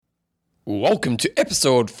Welcome to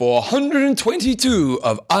episode 422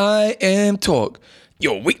 of I Am Talk,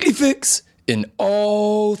 your weekly fix in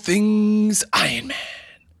all things Iron Man.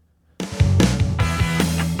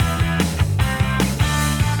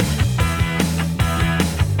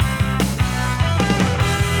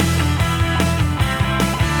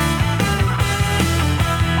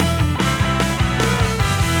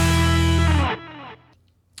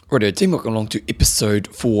 Righto team, welcome along to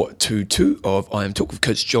episode 422 of I Am Talk with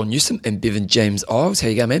Coach John Newsom and Bevan James Ives. How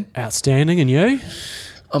you going, man? Outstanding, and you?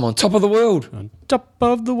 I'm on top of the world. On top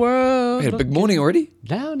of the world. We had a big morning already.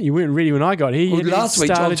 Down, you weren't ready when I got here. Well, last week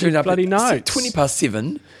John turned up bloody at notes. 20 past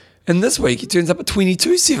 7, and this week he turns up at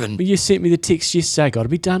 22:07. But you sent me the text yesterday, got to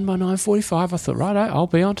be done by 9:45. I thought, right, I'll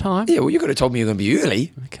be on time. Yeah, well, you could have told me you were going to be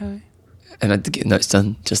early. Okay. And I did get notes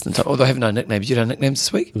done just in time. Although I have no nicknames. You had nicknames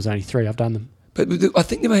this week? There was only 3, I've done them. But I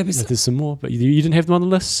think there may have been... There's some more, but you didn't have them on the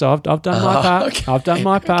list, so I've done my part. Okay. I've done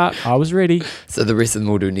my part. I was ready. So the rest of them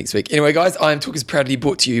we'll do next week. Anyway, guys, I Am Talk is proudly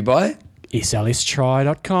brought to you by...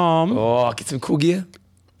 slstry.com, Oh, get some cool gear.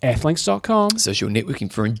 athlinks.com, Social networking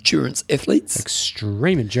for endurance athletes.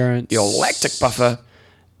 Extreme Endurance, Your lactic buffer.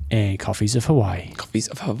 and Coffees of Hawaii. Coffees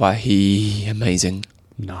of Hawaii. Amazing.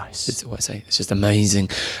 Nice. That's what I say. It's just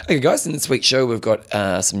amazing. Okay, guys, in this week's show, we've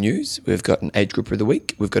got some news. We've got an age grouper of the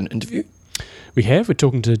week. We've got an interview. We're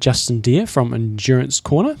talking to Justin Deere from Endurance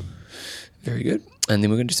Corner. Very good. And then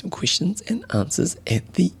we're going to do some questions and answers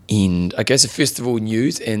at the end. Okay, so first of all,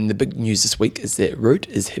 news. And the big news this week is that Rote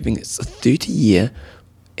is having its 30-year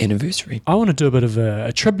anniversary. I want to do a bit of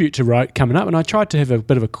a tribute to Rote coming up, and I tried to have a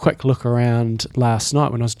bit of a quick look around last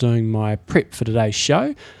night when I was doing my prep for today's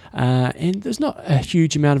show. And there's not a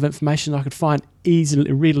huge amount of information I could find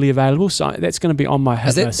readily available, so that's going to be on my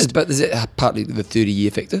hit list. But is that partly the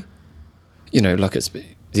 30-year factor? You know, like the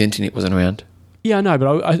internet wasn't around. Yeah, I know,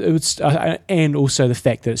 but and also the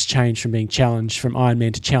fact that it's changed from being challenged from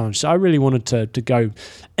Ironman to challenge. So I really wanted to go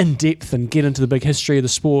in depth and get into the big history of the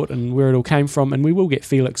sport and where it all came from. And we will get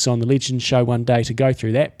Felix on the Legends show one day to go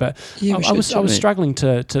through that. But yeah, I was struggling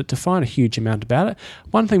to find a huge amount about it.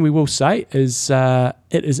 One thing we will say is it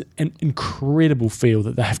is an incredible field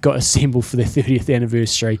that they've got assembled for their 30th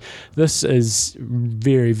anniversary. This is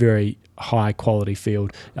very, very high quality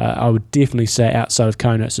field. I would definitely say outside of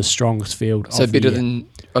Kona, it's the strongest field. So better than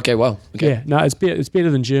wow. Okay. Yeah, no, it's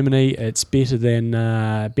better than Germany. It's better than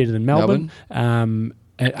Melbourne.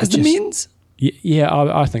 As the men's? Yeah,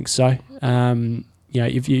 I think so.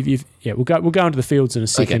 We'll go into the fields in a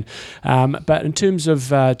second. Okay. But in terms of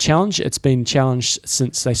challenge, it's been challenged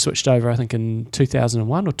since they switched over. I think in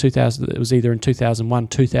 2001 or 2000. It was either in 2001,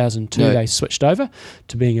 2002. No. They switched over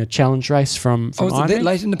to being a challenge race from was Ironman. it that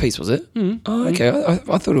late in the piece? Was it? Mm. Oh, okay.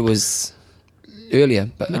 I thought it was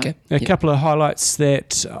earlier, but no. Okay. A couple of highlights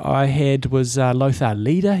that I had was Lothar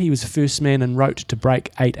Leder. He was the first man in Rote to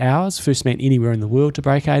break 8 hours, first man anywhere in the world to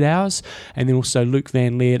break 8 hours. And then also Luc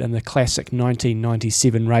Van Leert in the classic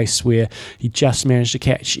 1997 race where he just managed to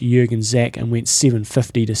catch Jürgen Zak and went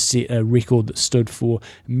 7:50 to set a record that stood for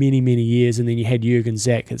many, many years. And then you had Jürgen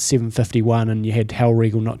Zak at 7:51 and you had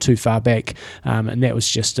Hellriegel not too far back. And that was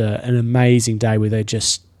just an amazing day where they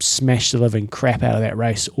just smashed the living crap out of that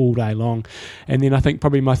race all day long. And then I think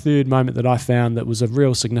probably my third moment that I found that was of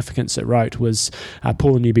real significance at Rote was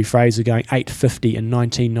Paula Newby-Fraser going 8:50 in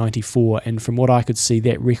 1994, and from what I could see,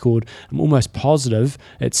 that record, I'm almost positive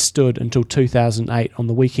it stood until 2008 on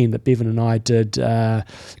the weekend that Bevan and I did because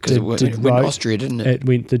it went Rote. Austria, didn't it? It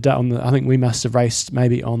went I think we must have raced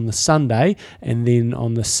maybe on the Sunday, and then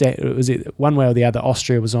on the Saturday, was it one way or the other,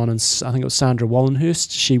 Austria was on, and I think it was Sandra Wallenhurst,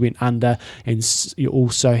 she went under, and you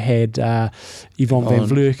also had Yvonne van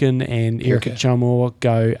Vleuten and Erica Chamor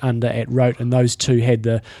go under at Rote, and those two had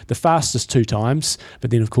the fastest 2 times,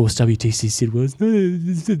 but then of course WTC said, well, it's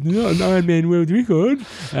not an Ironman world record,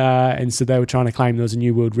 and so they were trying to claim there was a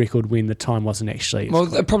new world record when the time wasn't actually. Well,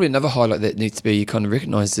 probably another highlight that needs to be kind of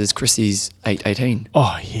recognised is Chrissy's 8:18.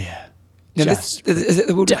 Oh yeah, now is it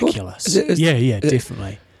the world ridiculous. Record? Yeah,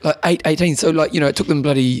 definitely. Like 8:18, so it took them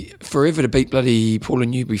bloody forever to beat bloody Paula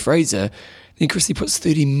Newby-Fraser. Then Chrissy puts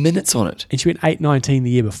 30 minutes on it. And she went 8:19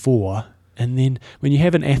 the year before. And then when you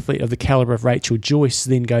have an athlete of the calibre of Rachel Joyce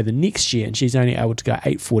then go the next year and she's only able to go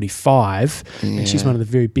 8:45, and she's one of the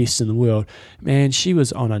very best in the world, man, she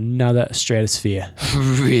was on another stratosphere.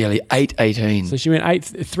 Really? 8:18. So she went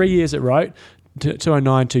 3 years at Rote,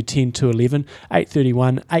 209, 210, 211,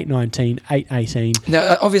 831, 819, 818.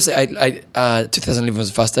 Now, obviously, 2011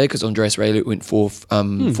 was a fast day because Andreas Raelert went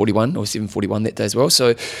 4:41 or 7:41 that day as well.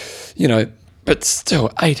 So, but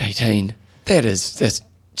still, 818.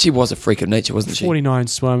 She was a freak of nature, wasn't she? 49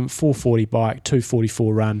 swim, 440 bike,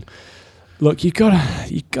 244 run. Look, you gotta,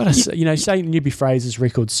 say Newbie Fraser's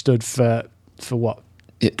record stood for what,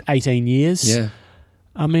 18 years. Yeah.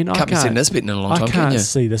 I mean, Can't be seen this beaten in a long time, I can can't you?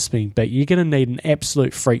 see this being beat. You're going to need an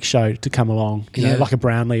absolute freak show to come along, Yeah. like a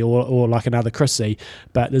Brownlee or like another Chrissy.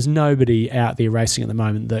 But there's nobody out there racing at the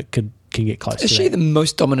moment that can get close to Is she that. the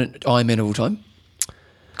most dominant Ironman of all time?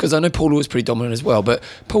 Because I know Paula was pretty dominant as well, but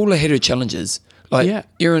Paula had her challenges. Like, Yeah.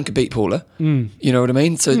 Erin could beat Paula. You know what I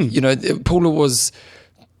mean? So, Paula was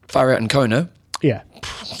far out in Kona. Yeah.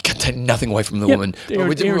 You can take nothing away from the Yep. woman. Erin- But Erin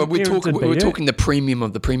we're did beat we're her. talking the premium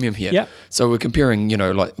of the premium here. Yep. So we're comparing,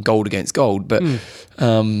 like gold against gold. But,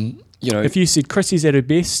 If you said Chrissy's at her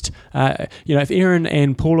best, if Erin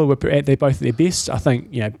and Paula were they're both at their best, I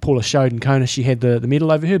think, Paula showed in Kona she had the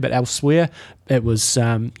medal over her, but elsewhere it was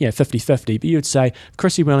 50-50. But you would say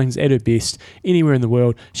Chrissy Wellington's at her best anywhere in the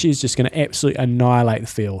world, she's just going to absolutely annihilate the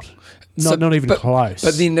field. Not even close.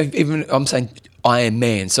 But then even I'm saying Iron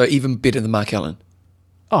Man, so even better than Mark Allen.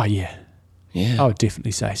 Oh, yeah. Yeah. I would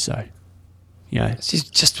definitely say so. She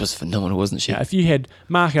just was phenomenal, wasn't she? If you had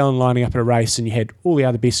Mark Allen lining up at a race and you had all the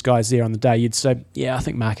other best guys there on the day, you'd say, I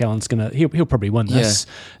think Mark Allen's he'll probably win this.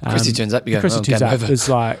 Chrissy turns up, you go, Chrissy turns game up, over. it's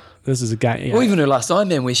like, this is a game. Or even her last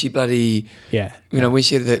Ironman where she bloody, where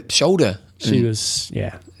she had the shoulder. She was,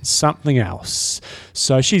 something else.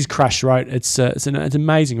 So she's crushed road. It's an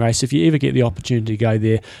amazing race. If you ever get the opportunity to go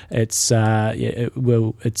there, it's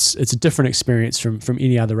a different experience from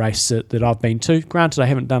any other race that I've been to. Granted, I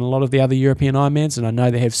haven't done a lot of the other European Ironmans, and I know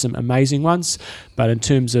they have some amazing ones. But in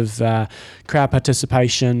terms of crowd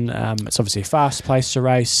participation, it's obviously a fast place to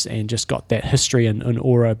race, and just got that history and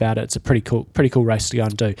aura about it. It's a pretty cool race to go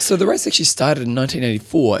and do. So the race actually started in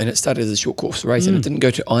 1984, and it started as a short course race, and it didn't go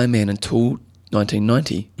to Ironman until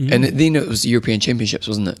 1990, and then it was the European Championships,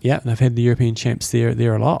 wasn't it? Yeah, they've had the European champs there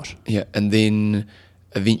a lot. Yeah, and then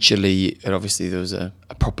eventually, there was a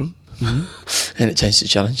problem, and it changed the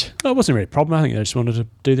challenge. Well, it wasn't really a problem. I think they just wanted to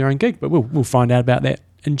do their own gig, but we'll find out about that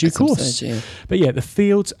in due At some course. stage, yeah. But the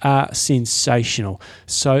fields are sensational.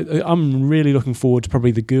 So I'm really looking forward to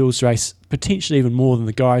probably the girls' race, potentially even more than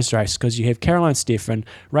the guys' race, because you have Caroline Steffen,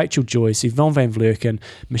 Rachel Joyce, Yvonne van Vlerken,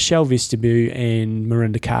 Michelle Vesterbu, and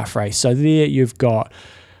Mirinda Carfrae. So there you've got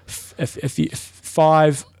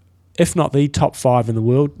five, if not the top five in the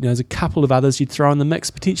world. There's a couple of others you'd throw in the mix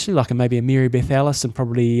potentially, like maybe a Mary Beth Ellis and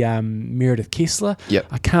probably Meredith Kessler. Yep.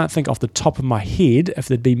 I can't think off the top of my head if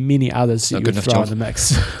there'd be many others that you would throw in the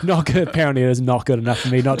mix. Not good. Apparently, it is not good enough for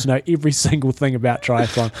me not to know every single thing about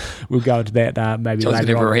triathlon. We'll go into that maybe John's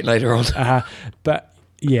later going to on. rate later on. But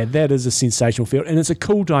that is a sensational field, and it's a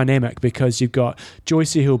cool dynamic because you've got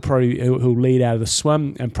Joyce who'll lead out of the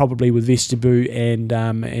swim, and probably with Vesterbu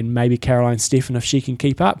and maybe Caroline Steffen if she can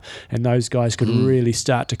keep up, and those guys could really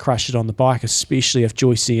start to crush it on the bike, especially if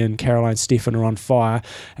Joyce and Caroline Steffen are on fire.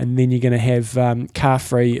 And then you're going to have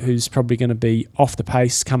Carfrae, who's probably going to be off the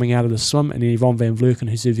pace coming out of the swim, and then Yvonne van Vlerken,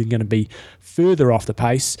 who's even going to be further off the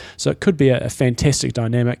pace. So it could be a fantastic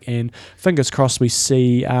dynamic, and fingers crossed we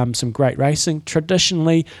see some great racing.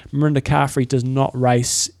 Traditionally, Mirinda Carfrae does not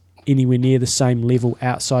race anywhere near the same level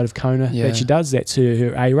outside of Kona that she does. That's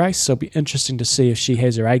her A race, so it'll be interesting to see if she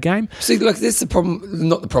has her A game. See, look, that's the problem.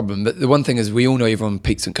 Not the problem, but the one thing is we all know everyone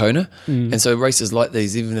peaks in Kona, and so races like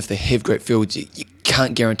these, even if they have great fields, you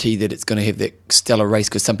can't guarantee that it's going to have that stellar race,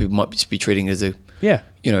 because some people might just be treating it as a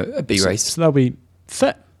B race. So they'll be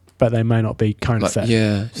fit, but they may not be Kona fit.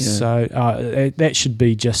 Yeah. So that should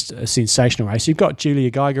be just a sensational race. You've got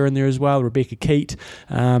Julia Geiger in there as well, Rebecca Keat,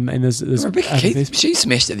 and there's Rebecca Keith. She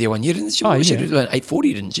smashed it there one year, didn't she? She did like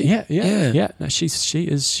 840, didn't she? Yeah. No, she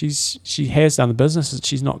has done the business.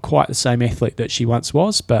 She's not quite the same athlete that she once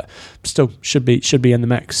was, but still should be in the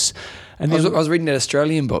mix. And I was reading that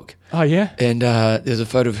Australian book. Oh yeah. And there's a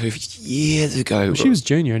photo of her years ago. Well, she was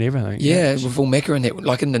junior and everything. Yeah, with Paul Macca and that,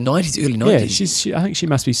 like in the 90s, early 90s. Yeah, I think she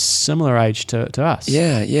must be similar age to us.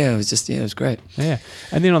 Yeah, it was great. Yeah.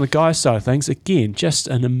 And then on the guys' side of things, again, just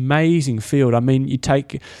an amazing field. I mean, you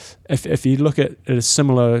take, if you look at it a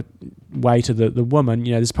similar way to the women,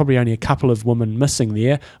 there's probably only a couple of women missing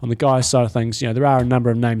there. On the guys' side of things, there are a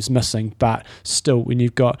number of names missing, but still, when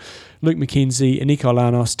you've got Luke McKenzie, Nico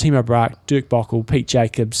Lanos, Timo Brack, Dirk Bockel, Pete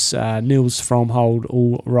Jacobs, Niels Fromhold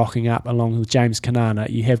all rocking up along with James Kanana,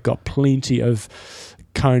 you have got plenty of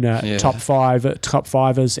Kona top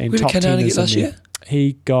fivers and Where top did Kanana teners get last in there. year?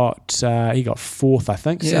 He got fourth, I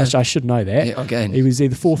think. Yeah. So I should know that. Yeah, again. He was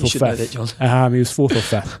either fourth You or should know fifth. that, John. He was fourth or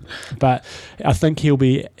fifth. But I think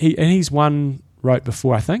he's won wrote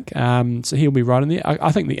before, I think. So he'll be right in there.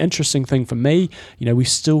 I think the interesting thing for me, we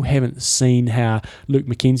still haven't seen how Luke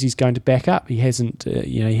Mackenzie's going to back up. He hasn't,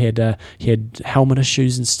 he had helmet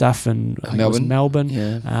issues and stuff, and I think it was Melbourne.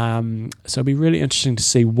 Yeah. So it'll be really interesting to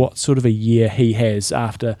see what sort of a year he has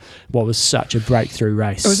after what was such a breakthrough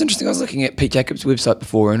race. It was interesting. I was looking at Pete Jacobs' website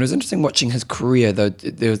before, and it was interesting watching his career. Though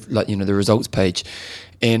there was the results page,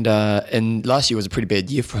 and last year was a pretty bad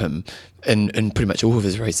year for him in pretty much all of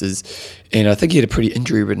his races, and I think he had a pretty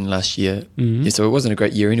injury-ridden last year. Mm-hmm. Yeah, so it wasn't a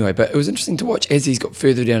great year anyway. But it was interesting to watch as he's got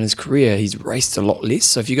further down his career. He's raced a lot less.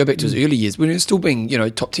 So if you go back to his early years, when he was still being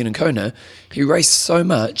top 10 in Kona, he raced so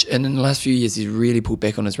much, and in the last few years he's really pulled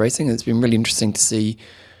back on his racing. And it's been really interesting to see.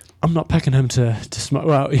 I'm not picking him to smoke.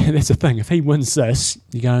 Well, that's the thing. If he wins this,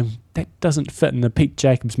 you're going, that doesn't fit in the Pete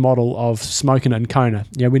Jacobs model of smoking it in Kona.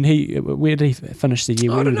 Where did he finish the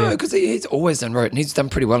year? I don't know, because he's always done road, and he's done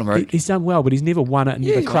pretty well on road. He's done well, but he's never won it and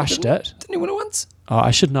never crushed it. Didn't he win it once? Oh,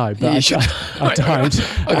 I should know, but I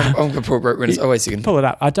don't. I'm going to pull it up. Oh, wait a second. Pull it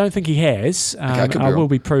up. I don't think he has. I will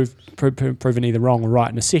be proven either wrong or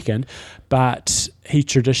right in a second, but he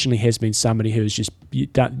traditionally has been somebody who has just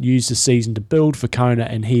used the season to build for Kona,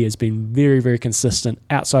 and he has been very, very consistent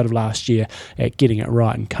outside of last year at getting it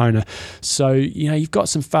right in Kona. So, you've got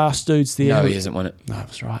some fast dudes there. No, he hasn't won it. No, I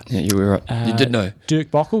was right. Yeah, you were right. You did know. Dirk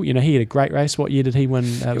Bockel, he had a great race. What year did he win?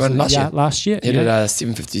 He won last year. He did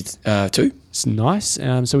 7:52. It's nice.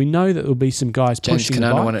 So we know that there'll be some guys pushing the bike.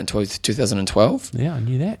 James Kanana won it in 2012. Yeah, I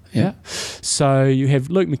knew that. Yeah. So you have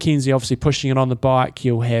Luke Mackenzie obviously pushing it on the bike.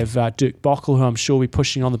 You'll have Dirk Bockel, who I'm sure will be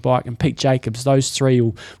pushing on the bike, and Pete Jacobs. Those three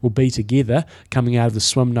will be together coming out of the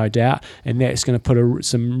swim, no doubt. And that's going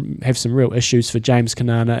to have some real issues for James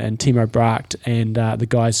Kanana and Timo Bracht and the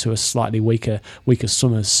guys who are slightly weaker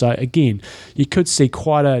swimmers. So again, you could see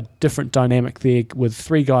quite a different dynamic there with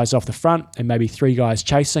three guys off the front and maybe three guys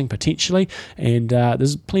chasing potentially. And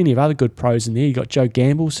there's plenty of other good pros in there. You've got Joe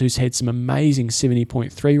Gambles, who's had some amazing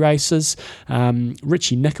 70.3 races.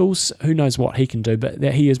 Richie Nichols, who knows what he can do, but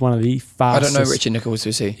he is one of the fastest. I don't know Richie Nichols,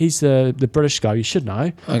 who's he? He's the British guy, you should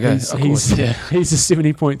know. Okay, he's a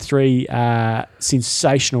 70.3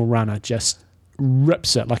 sensational runner, just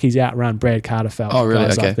rips it like he's outrun Brad Carterfeld. Oh, really?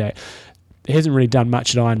 Guys okay. like that. He hasn't really done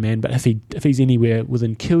much at Ironman, but if he's anywhere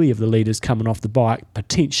within kili of the leaders coming off the bike,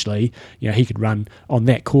 potentially, he could run on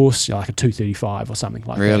that course like a 2:35 or something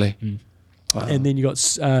like really? that. Really? Wow. And then you got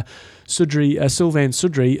Sylvain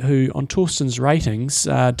Sudri, who on Torsten's ratings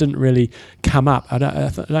didn't really come up. I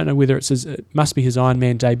don't know whether it must be his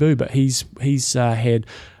Ironman debut, but he's had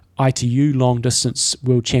ITU long distance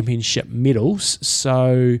world championship medals,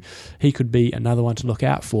 so he could be another one to look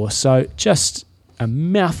out for. So just a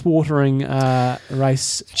mouth-watering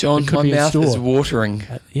race. John, my mouth is watering.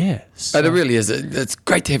 Yeah. So. It really is. It's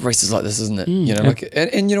great to have races like this, isn't it? And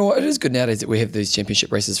you know what? It is good nowadays that we have these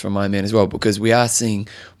championship races from Ironman as well, because we are seeing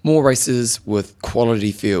more races with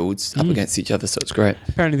quality fields up against each other, so it's great.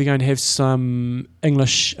 Apparently they're going to have some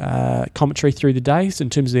English commentary through the days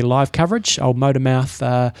in terms of their live coverage. Old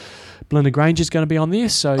Motormouth Belinda Granger's going to be be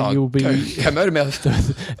you'll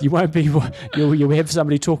won't be you'll have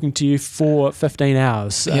somebody talking to you for 15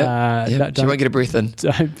 hours. She won't get a breath in.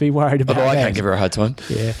 Don't be worried about that. I can't give her a hard time.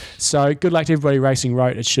 Yeah. So good luck to everybody racing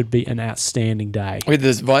road. It should be an outstanding day. With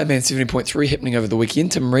this Vineman 70.3 happening over the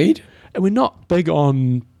weekend, Tim Reed. And we're not big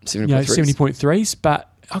on 70.3s,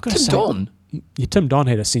 but I've got to say, Tim Don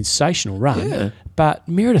had a sensational run, but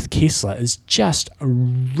Meredith Kessler is just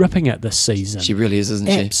ripping it this season. She really is, isn't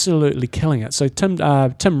she? Absolutely killing it. So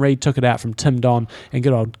Tim Reed took it out from Tim Don and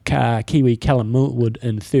good old Kiwi Callum Millwood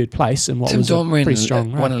in third place in what was a pretty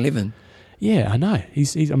strong run. 111. Yeah, I know.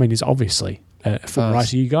 He's obviously from right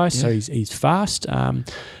to you guys, so he's fast. Be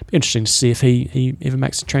interesting to see if he ever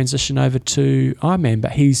makes a transition over to Ironman,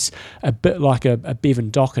 but he's a bit like a Bevan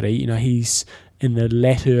Doherty. He's in the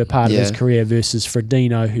latter part of his career versus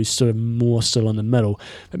Frodeno, who's sort of more still in the middle.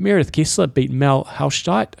 But Meredith Kessler beat Mel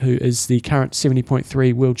Halstead, who is the current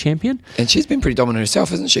 70.3 world champion. And she's been pretty dominant herself,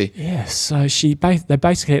 hasn't she? Yeah, so they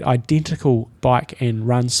basically had identical bike and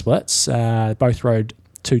run splits. Both rode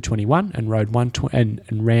 2:21 and rode and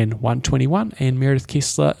ran 1:21, and Meredith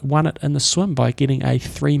Kessler won it in the swim by getting a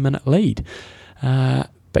 3-minute lead.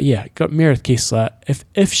 But yeah, got Meredith Kessler.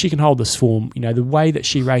 If she can hold this form, the way that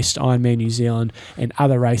she raced Ironman New Zealand and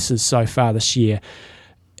other races so far this year,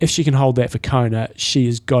 if she can hold that for Kona, she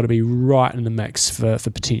has got to be right in the mix for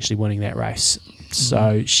potentially winning that race.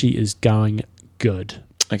 So she is going good.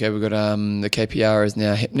 Okay, we've got the KPR is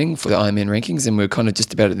now happening for the Ironman rankings, and we're kind of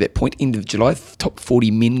just about at that point, end of July. Top 40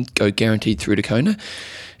 men go guaranteed through to Kona.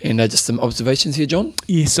 And just some observations here, John.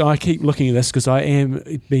 Yes, I keep looking at this because I am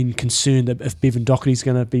being concerned that if Bevan Doherty's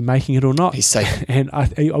going to be making it or not. He's safe. And I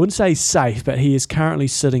wouldn't say he's safe, but he is currently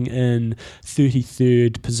sitting in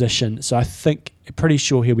 33rd position. So I think, pretty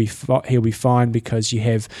sure he'll be fine, because you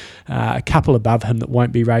have a couple above him that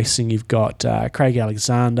won't be racing. You've got Craig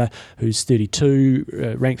Alexander, who's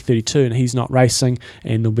 32, ranked 32, and he's not racing.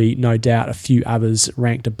 And there'll be no doubt a few others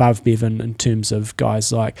ranked above Bevan in terms of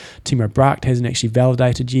guys like Timo Bracht hasn't actually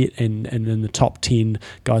validated yet, and in the top 10,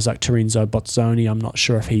 guys like Terenzo Bozzoni, I'm not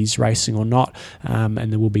sure if he's racing or not,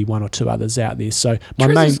 and there will be one or two others out there. So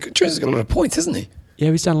Terenzo's got a lot of points, hasn't he? Yeah,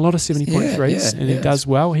 he's done a lot of 70.3s, and he does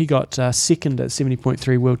well. He got second at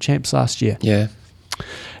 70.3 World Champs last year. Yeah.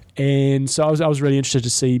 And so I was really interested to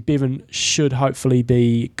see. Bevan should hopefully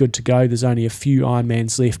be good to go. There's only a few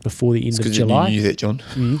Ironmans left before the end of July. You knew that, John.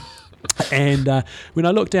 Mm-hmm. And when I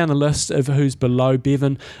look down the list of who's below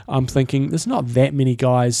Bevan, I'm thinking there's not that many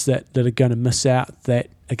guys that are going to miss out that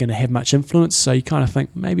are going to have much influence. So you kind of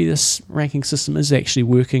think maybe this ranking system is actually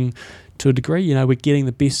working to a degree. You know, we're getting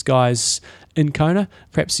the best guys in Kona.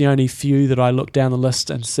 Perhaps the only few that I look down the list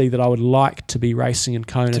and see that I would like to be racing in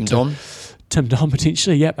Kona. Tim Don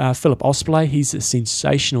potentially, yep. Philip Osplay, he's a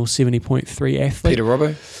sensational 70.3 athlete.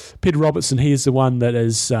 Peter Robertson, he is the one that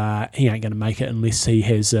is, he ain't going to make it unless he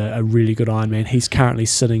has a really good Ironman. He's currently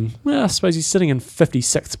sitting, well, I suppose he's sitting in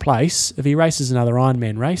 56th place. If he races another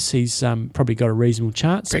Ironman race, he's probably got a reasonable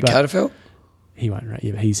chance. Brett Carterfeld? He won't, right?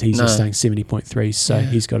 Yeah, he's just saying 70.3, so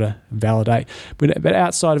he's got to validate. But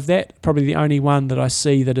outside of that, probably the only one that I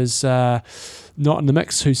see that is not in the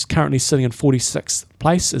mix, who's currently sitting in 46th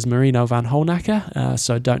place, is Marino van Holnacker.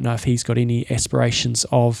 So I don't know if he's got any aspirations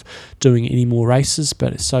of doing any more races,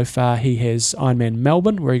 but so far he has Ironman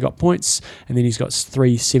Melbourne, where he got points, and then he's got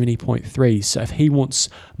 3 70.3. So if he wants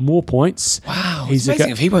more points, wow, it's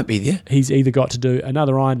amazing if he won't be there. He's either got to do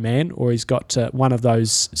another Ironman, or he's got one of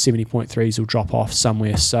those 70.3s will drop off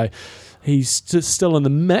somewhere. So he's still in the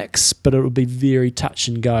mix, but it will be very touch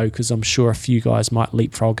and go, because I'm sure a few guys might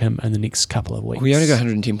leapfrog him in the next couple of weeks. We only got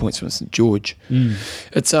 110 points from St George.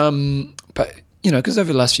 It's but you know, because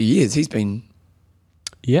over the last few years he's been,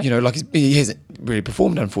 you know, like he hasn't really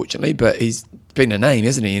performed, unfortunately, but he's been a name,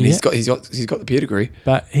 hasn't he? And he's got the pedigree.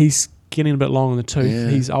 But he's getting a bit long in the tooth. Yeah.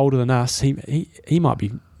 He's older than us. He might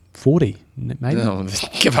be 40, maybe. No,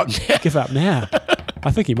 give up now. Give up now. I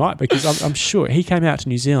think he might, because I'm sure he came out to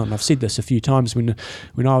New Zealand. I've said this a few times when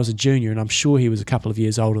I was a junior, and I'm sure he was a couple of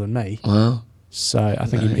years older than me. Wow. So I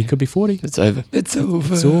think he could be 40. It's over. It's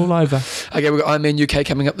all over. Okay, we've got Ironman UK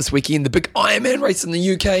coming up this weekend. The big Ironman race in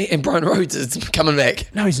the UK, and Brian Rhodes is coming back.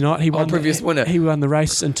 No, he's not. He won previous winner. He won the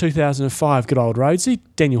race in 2005. Good old Rhodesy.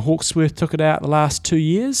 Daniel Hawksworth took it out the last 2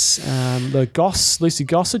 years. Lucy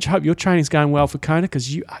Gossage. Hope your training's going well for Kona,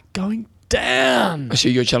 because you are going down. Is she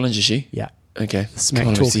your challenge, is she? Yeah. Okay.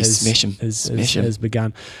 Smack talk has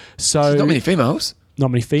begun. So there's not many females. Not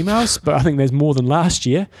many females, but I think there's more than last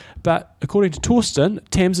year. But according to Torsten,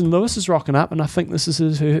 Tamsin Lewis is rocking up, and I think this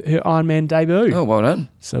is her Ironman debut. Oh, well done.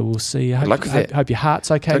 So we'll see. Good luck with that. Hope your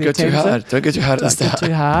heart's okay. Don't go too hard. Don't go too hard at the start. Don't go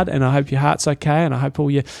too hard, and I hope your heart's okay, and I hope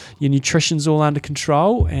all your nutrition's all under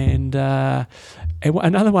control. And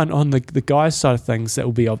another one on the guys' side of things that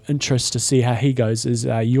will be of interest to see how he goes is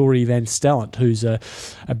Jori van Stellent, who's a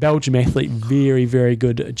Belgium athlete, very, very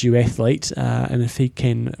good duathlete. And if he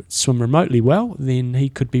can swim remotely well, then he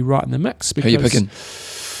could be right in the mix. Who are you picking?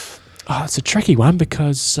 Oh, it's a tricky one,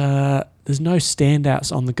 because there's no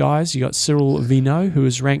standouts on the guys. You got Cyril Vino, who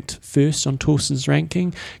is ranked first on Torsten's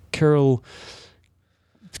ranking. Kirill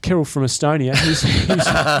from Estonia,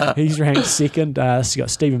 he's ranked second. So you got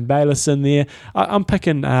Stephen Bayliss in there. I'm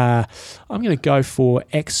picking. I'm going to go for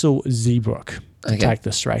Axel Zeebrook to take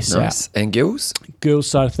this race out. And girls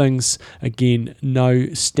side of things, again, no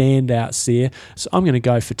standouts there. So I'm going to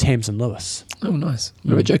go for Tamsin Lewis. Oh, nice.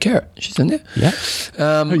 What about Jo Carrot? She's in there. Yeah. Who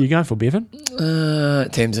are you going for, Bevan?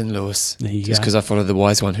 Tamsin Lewis. There you go. Just because I follow the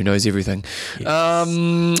wise one who knows everything.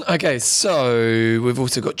 Yes. Okay, so we've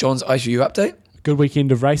also got John's ITU update. Good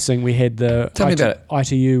weekend of racing. We had the Tell me about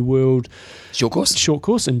it. ITU World Short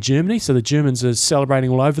course in Germany. So the Germans are celebrating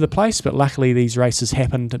all over the place, but luckily these races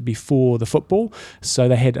happened before the football. So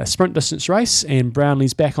they had a sprint distance race, and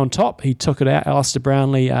Brownlee's back on top. He took it out. Alistair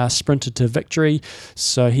Brownlee sprinted to victory,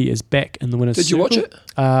 so he is back in the winner's circle. Did you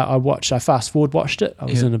watch it? I fast forward watched it. I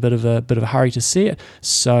was in a bit of a hurry to see it.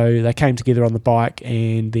 So they came together on the bike,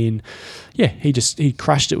 and then he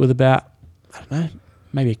crushed it with about, I don't know,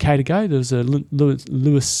 maybe a K to go. There was a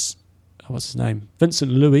Lewis, what's his name?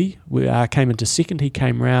 Vincent Louis came into second. He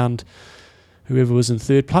came round whoever was in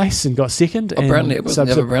third place and got second. Brownlee. It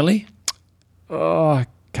wasn't Brownlee? Oh,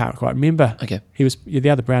 can't quite remember. Okay. The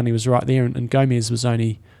other Brownlee was right there, and Gomez was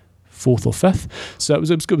only 4th or 5th. So it was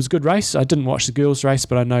a good race. I didn't watch the girls' race,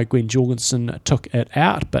 but I know Gwen Jorgensen took it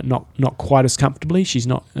out, but not quite as comfortably. She's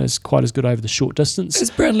not quite as good over the short distance. Is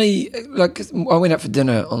Brownlee, like, I went out for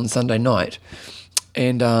dinner on Sunday night,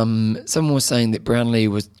 and someone was saying that Brownlee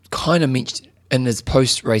was kind of mentioned in his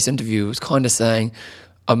post-race interview, was kind of saying,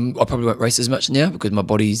 I probably won't race as much now because my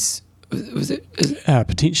body's... Was it?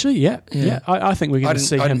 Potentially, yeah. I think we're going to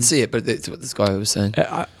see him. I didn't see it, but that's what this guy was saying.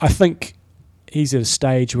 I think he's at a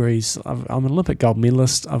stage where I'm an Olympic gold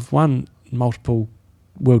medalist. I've won multiple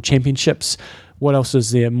world championships. What else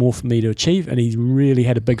is there more for me to achieve? And he's really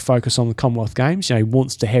had a big focus on the Commonwealth Games. He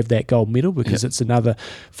wants to have that gold medal because it's another,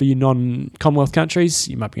 for you non-Commonwealth countries,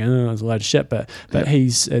 you might be going, there's a load of shit, but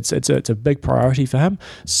it's a big priority for him.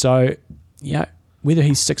 So, whether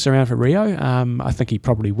he sticks around for Rio, I think he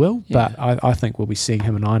probably will, but I think we'll be seeing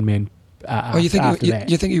him in Ironman you think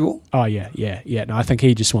you think he will? Oh, yeah. No, I think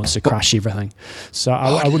he just wants to crush everything. So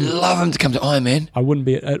I would love him to come to Ironman. I wouldn't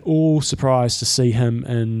be at all surprised to see him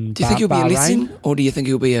in Do you think he'll be a Lessing, or do you think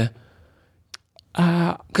he'll be a...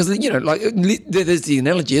 Because, there's the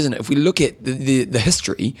analogy, isn't it? If we look at the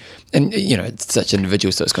history, and, it's such an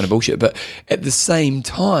individual, so it's kind of bullshit, but at the same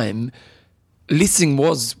time... Lessing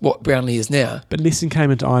was what Brownlee is now. But Lessing came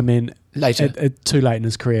into Ironman later. Too late in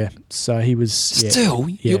his career. So he was... Still,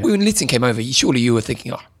 when Lessing came over, surely you were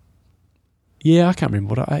thinking, Yeah, I can't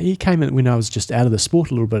remember he came in when I was just out of the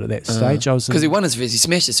sport a little bit at that stage. Because he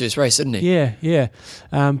smashed his first race, didn't he? Yeah.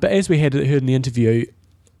 But as we heard in the interview,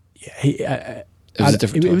 it was a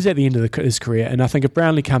different time. It was at the end of his career. And I think if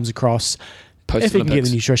Brownlee comes across, if he can get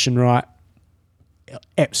the nutrition right,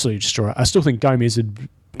 absolutely destroy it. I still think Gomez would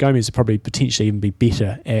probably potentially even be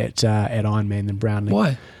better at Ironman than Brownlee.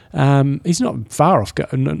 Why? He's not far off.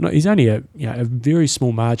 He's only a very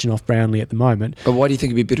small margin off Brownlee at the moment. But why do you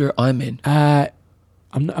think he'd be better at Ironman?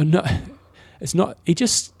 I'm not. It's not.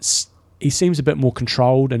 He seems a bit more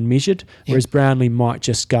controlled and measured, whereas Brownlee might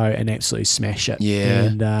just go and absolutely smash it. Yeah,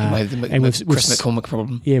 and we've Chris McCormick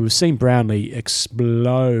problem. Yeah, we've seen Brownlee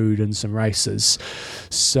explode in some races.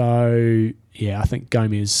 So I think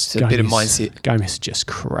Gomez. It's a better mindset. Gomez just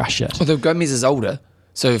crush it. Although Gomez is older,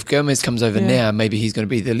 so if Gomez comes over now, maybe he's going to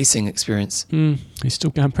be the Lessing experience. He's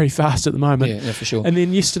still going pretty fast at the moment. Yeah, for sure. And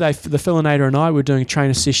then yesterday, the Philinator and I were doing a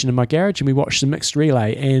trainer session in my garage, and we watched the mixed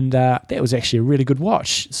relay, and that was actually a really good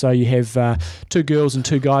watch. So you have 2 girls and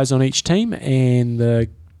 2 guys on each team, and the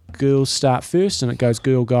girls start first, and it goes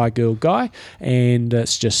girl, guy, and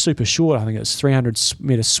it's just super short. I think it's 300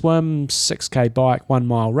 metre swim, 6k bike, 1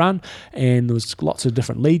 mile run, and there was lots of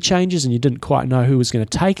different lead changes, and you didn't quite know who was going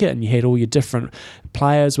to take it, and you had all your different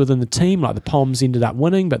players within the team. Like the Poms ended up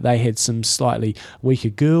winning, but they had some slightly weaker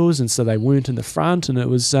girls, and so they weren't in the front, and it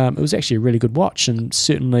was actually a really good watch. And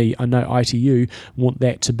certainly I know ITU want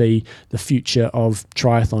that to be the future of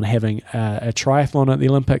triathlon, having a triathlon at the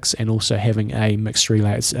Olympics and also having a mixed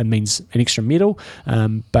relay. It means an extra medal,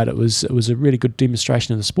 but it was a really good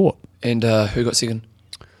demonstration of the sport. And who got second?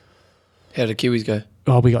 How did Kiwis go?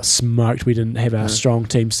 Oh, we got smoked. We didn't have our strong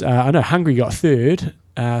teams. I know Hungary got third,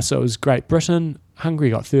 so it was Great Britain. Hungary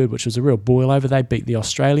got third, which was a real boil over. They beat the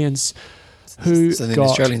Australians, who so then got the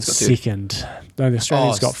Australians got second. No, the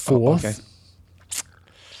Australians got fourth. Okay.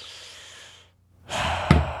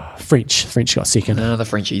 French got second. The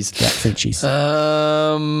Frenchies. Yeah, Frenchies.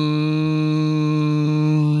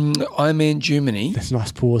 Ironman Germany. That's a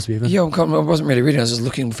nice pause, Bevan. Yeah, I wasn't really reading. I was just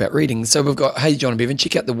looking without reading. So we've got, hey, John and Bevan,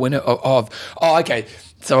 check out the winner of okay.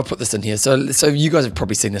 So I'll put this in here. So you guys have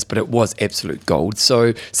probably seen this, but it was absolute gold.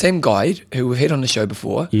 So Sam Guide, who we've had on the show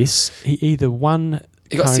before. Yes, he either won...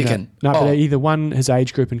 He got second. No, but he either won his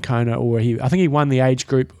age group in Kona, or I think he won the age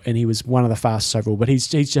group and he was one of the fastest overall. But he's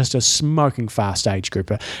just a smoking fast age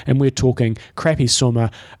grouper, and we're talking crappy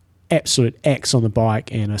swimmer, absolute axe on the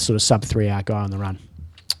bike, and a sort of sub 3 hour guy on the run.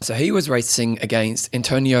 So he was racing against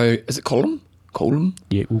Antonio. Is it Colum? Colum.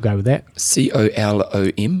 Yeah, we'll go with that.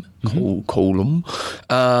 COLOM. Colum.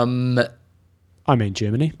 Ironman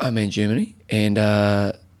Germany. And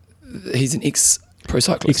he's an ex-pro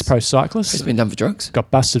cyclist. Ex-pro cyclist. He's been done for drugs. Got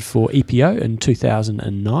busted for EPO in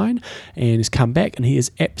 2009 and has come back, and he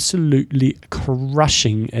is absolutely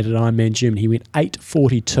crushing at an Ironman Germany. He went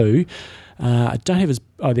 8:42. I don't have his...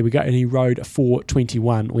 Oh, there we go. And he rode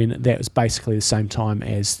 4:21 when that was basically the same time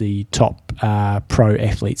as the top pro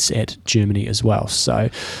athletes at Germany as well. So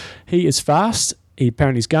he is fast. He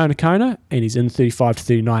apparently is going to Kona, and he's in 35 to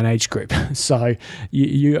 39 age group. So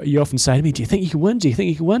you often say to me, do you think you can win? Do you think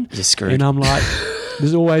you can win? You're screwed. And I'm like,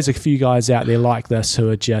 there's always a few guys out there like this who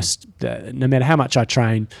are just, no matter how much I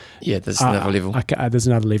train... Yeah, there's another level. There's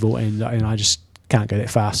another level, and I just can't go that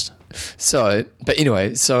fast. So, but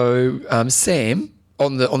anyway, Sam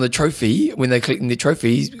on the trophy, when they're collecting the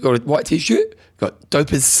trophy, he's got a white T-shirt, got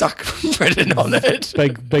 "Dope as Suck" written on it.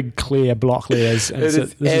 Big clear block letters. And It so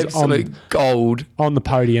is this absolute gold. on the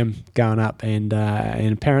podium going up, and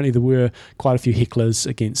apparently there were quite a few hecklers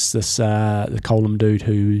against this the Colum dude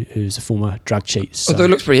who's a former drug cheat. So. Although he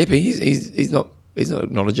looks pretty happy, he's not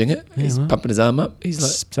acknowledging it. He's well. pumping his arm up. He's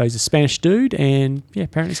like, So he's a Spanish dude, and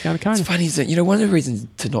apparently he's going to Kona. it's funny, isn't it? One of the reasons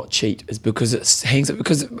to not cheat is because it hangs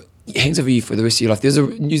over you for the rest of your life. There's a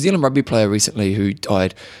New Zealand rugby player recently who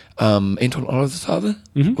died, Anton Oliver's father.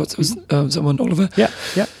 Mm-hmm. What's his someone Oliver? Yeah.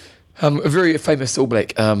 A very famous All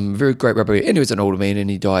Black, very great rugby, and he was an older man, and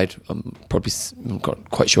he died. I'm not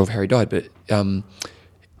quite sure of how he died, but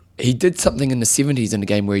he did something in the 70s in a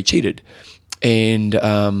game where he cheated, and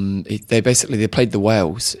they played the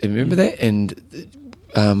Wales. Remember that?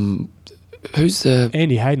 And who's the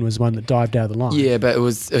Andy Hayden was one that dived out of the line. Yeah, but he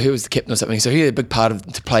was the captain or something. So he had a big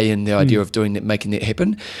part to play in the idea of doing that, making that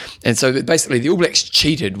happen. And so basically, the All Blacks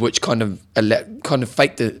cheated, which kind of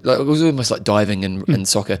faked it. Like, it was almost like diving in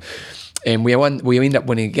soccer. And we ended up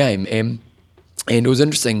winning a game. And it was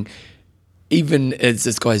interesting, even as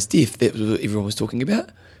this guy's death, that was what everyone was talking about.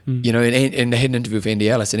 And they had an interview with Andy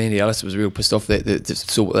Ellis, and Andy Ellis was real pissed off that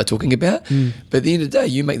saw what they're talking about. But at the end of the day,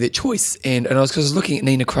 you make that choice. And I was looking at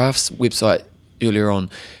Nina Kraft's website earlier on,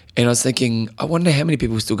 and I was thinking, I wonder how many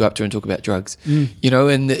people still go up to her and talk about drugs. And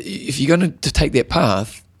if you're going to take that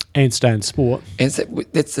path and stay in sport, and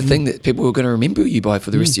that's the thing that people are going to remember you by for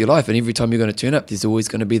the rest of your life. And every time you're going to turn up, there's always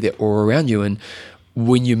going to be that aura around you. And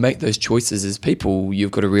when you make those choices as people,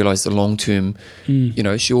 you've got to realise the long term.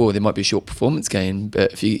 Sure, there might be a short performance gain,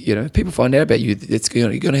 but if if people find out about you, you're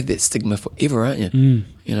going to have that stigma forever, aren't you?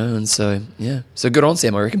 And so good on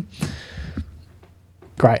Sam, I reckon.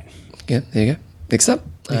 Great. Yeah, there you go. Next up,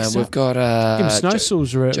 we've got Emma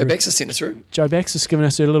Snowsill's Joe Baxter sent us through. Joe Baxter's given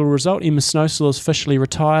us a little result. Emma Snowsill has officially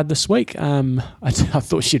retired this week. I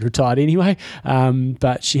thought she'd retired anyway,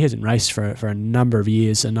 but she hasn't raced for a number of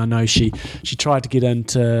years, and I know she tried to get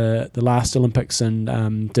into the last Olympics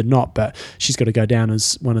and did not, but she's got to go down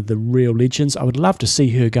as one of the real legends. I would love to see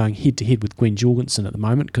her going head-to-head with Gwen Jorgensen at the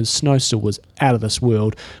moment, because Snowsill was out of this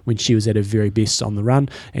world when she was at her very best on the run,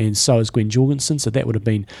 and so is Gwen Jorgensen, so that would have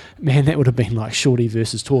been like Shorty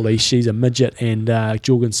versus Tawley. She's a midget, and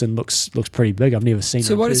Jorgensen looks pretty big. I've never seen her.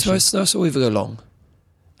 So why does Snowsill ever go long?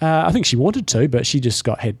 I think she wanted to, but she just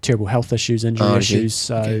had terrible health issues, injury issues.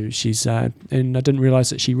 So she's and I didn't realise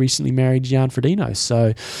that she recently married Jan Frodeno.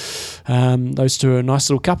 So those two are a nice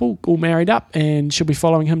little couple, all married up, and she'll be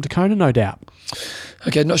following him to Kona, no doubt.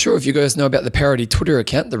 Okay, not sure if you guys know about the parody Twitter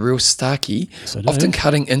account, The Real Starkey, often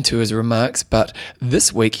cutting into his remarks, but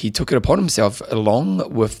this week he took it upon himself,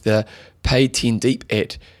 along with the Pay 10 Deep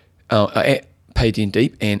at Pay 10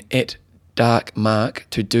 Deep and at Dark Mark,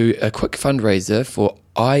 to do a quick fundraiser for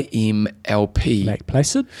IMLP. Lake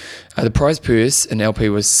Placid. The prize purse in LP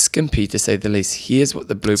was skimpy, to say the least. Here's what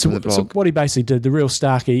the blurb from the blog. So what he basically did, The Real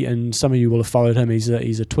Starkey, and some of you will have followed him, he's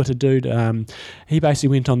a Twitter dude. He basically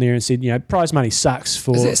went on there and said, prize money sucks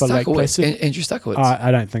for Lake Placid. Andrew Stuckowitz?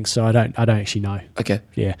 I don't think so. I don't actually know. Okay.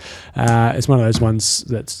 Yeah. It's one of those ones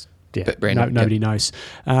that's nobody knows.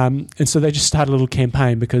 And so they just started a little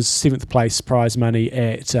campaign, because 7th place prize money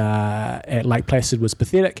at Lake Placid was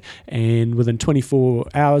pathetic, and within 24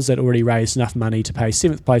 hours they'd already raised enough money to pay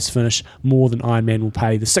 7th place finish more than Ironman will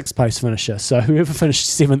pay the 6th place finisher. So whoever finished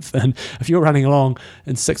 7th, and if you're running along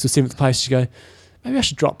in 6th or 7th place, you go, maybe I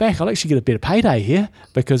should drop back. I'll actually get a better payday here,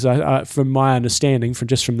 because from my understanding,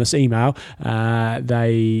 from this email,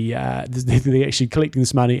 they're actually collecting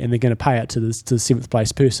this money and they're going to pay it to the 7th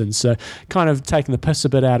place person. So kind of taking the piss a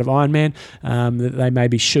bit out of Ironman, that they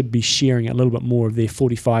maybe should be sharing a little bit more of their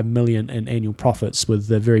 45 million in annual profits with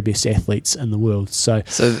the very best athletes in the world. So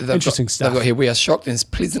interesting stuff. They've got here, we are shocked and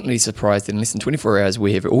pleasantly surprised that in less than 24 hours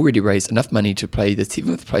we have already raised enough money to pay the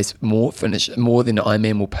 7th place more than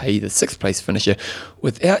Ironman will pay the 6th place finisher.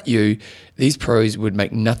 Without you, these pros would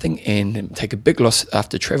make nothing and take a big loss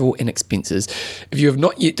after travel and expenses. If you have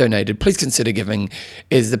not yet donated, please consider giving.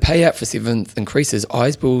 As the payout for 7th increases,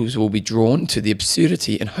 eyeballs will be drawn to the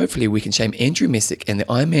absurdity, and hopefully we can shame Andrew Messick and the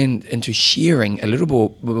Ironman into sharing a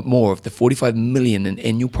little more of the 45 million in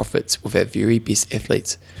annual profits with our very best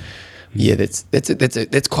athletes. Yeah,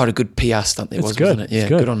 that's quite a good PR stunt there, wasn't it? Yeah,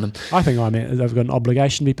 good on them. I think they've got an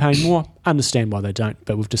obligation to be paying more. Understand why they don't,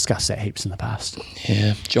 but we've discussed that heaps in the past.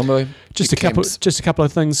 Yeah, Jumbo. Just a couple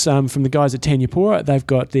of things from the guys at Tanyapura. They've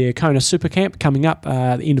got their Kona Super Camp coming up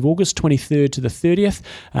at the end of August, 23rd to the 30th.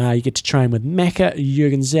 You get to train with Macca,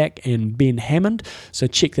 Jurgen Zach, and Ben Hammond. So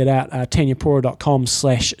check that out,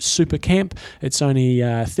 tanyapura.com/supercamp. It's only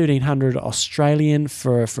 1,300 Australian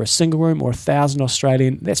for a single room, or 1,000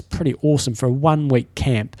 Australian. That's pretty awesome for a 1 week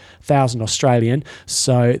camp, 1,000 Australian.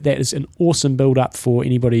 So that is an awesome build up for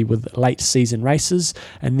anybody with late season races.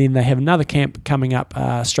 And then they have another camp coming up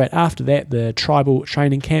straight after that, the Tribal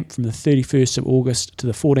Training Camp from the 31st of August to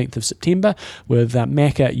the 14th of September with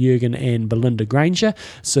Macca, Jurgen, and Belinda Granger.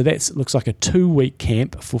 So that looks like a 2-week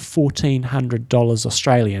camp for $1,400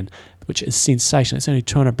 Australian, which is sensational. It's only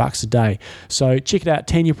 $200 a day. So check it out,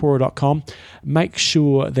 tanyapura.com. Make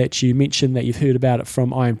sure that you mention that you've heard about it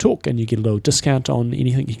from I Am Talk, and you get a little discount on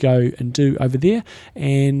anything you go and do over there.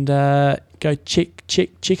 And go check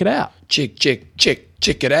it out.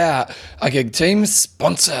 Check it out. Okay, team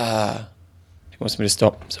sponsor. He wants me to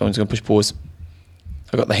stop, so I'm just going to push pause.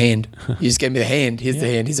 I got the hand. You just gave me the hand. Here's the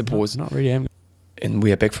hand. Here's a pause. Not really. And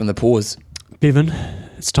we are back from the pause. Bevan,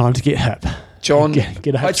 it's time to get hip. John,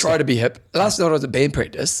 get I try to be hip. Last night I was at band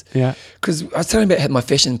practice. Yeah. Because I was telling you about my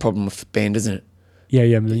fashion problem with band, isn't it? Yeah,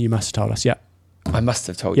 you must have told us, yeah. I must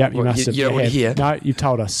have told you. Yeah, you must have. You don't want to hear? No, you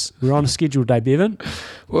told us. We're on a schedule day, Bevan.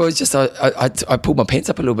 Well, it's just I pulled my pants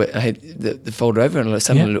up a little bit. I had the folded over, and it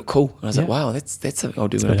suddenly looked cool. And I was like, wow, that's something I'll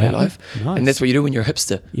do when I play live. Nice. And that's what you do when you're a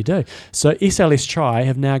hipster. You do. So SLS Tri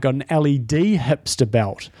have now got an LED hipster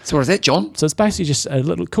belt. So what is that, John? So it's basically just a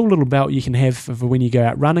cool little belt you can have for when you go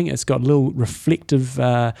out running. It's got a little reflective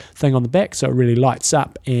thing on the back, so it really lights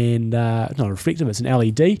up, and it's not reflective, it's an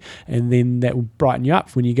LED, and then that will brighten you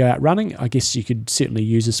up when you go out running. I guess you could certainly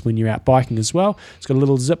use this when you're out biking as well. It's got a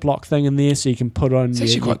little Ziploc thing in there, so you can put on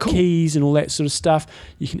your keys and all that sort of stuff.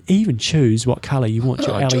 You can even choose what colour you want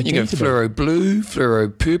your LED John, you go to be. fluoro blue,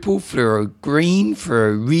 fluoro purple, fluoro green,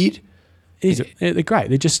 fluoro red. They're great.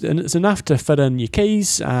 They're just, and it's enough to fit in your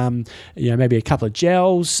keys, maybe a couple of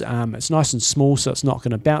gels. It's nice and small, so it's not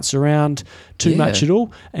going to bounce around too much at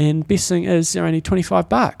all. And best thing is they're only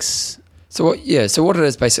 $25. So what it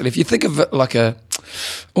is basically, if you think of it like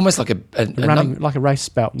almost like like a race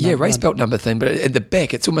belt. Race belt number thing, but at the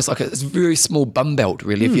back it's almost like it's a very small bum belt,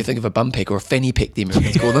 really. If you think of a bum pack or a fanny pack, the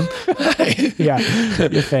Americans call them. Yeah,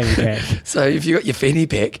 your fanny pack. So if you got your fanny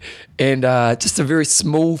pack and just a very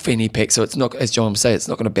small fanny pack, so it's not, as John was saying, it's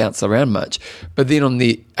not going to bounce around much. But then on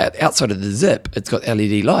the outside of the zip, it's got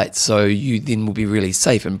LED lights, so you then will be really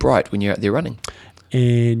safe and bright when you're out there running.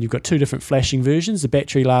 And you've got 2 different flashing versions. The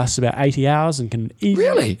battery lasts about 80 hours and can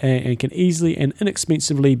easily and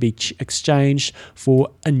inexpensively be exchanged for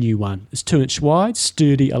a new one. It's 2-inch wide,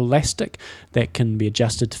 sturdy elastic that can be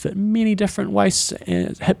adjusted to fit many different waist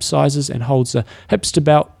and hip sizes, and holds a hipster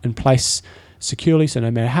belt in place securely. So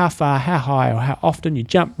no matter how far, how high, or how often you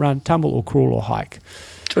jump, run, tumble, or crawl, or hike.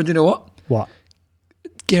 John, do you know what? What?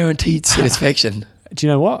 Guaranteed satisfaction. Do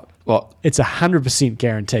you know what? What? It's 100%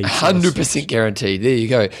 guaranteed. 100% guaranteed. There you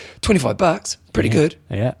go. $25. Pretty good.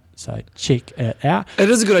 Yeah. So check it out.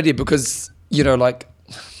 It is a good idea because, like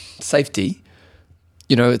safety,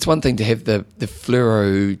 it's one thing to have the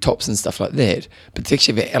fluoro tops and stuff like that, but to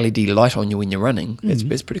actually have an LED light on you when you're running,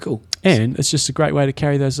 it's pretty cool. And it's just a great way to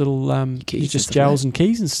carry those little keys, just gels and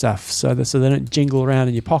keys and stuff, so they don't jingle around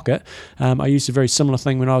in your pocket. I used a very similar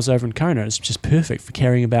thing when I was over in Kona. It's just perfect for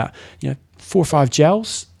carrying about 4 or 5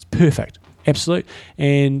 gels. Perfect, absolute.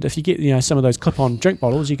 And if you get some of those clip-on drink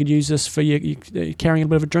bottles, you could use this for you carrying a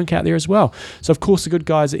bit of a drink out there as well. So of course the good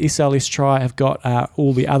guys at SLS Tri have got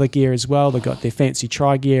all the other gear as well. They've got their fancy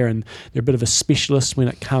tri gear, and they're a bit of a specialist when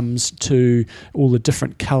it comes to all the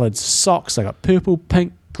different coloured socks. They got purple,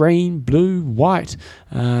 pink, green, blue, white.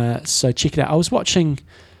 So check it out. I was watching.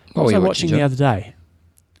 What was I watching the other day?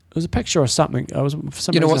 It was a picture or something. You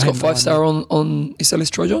know what's got 5-star on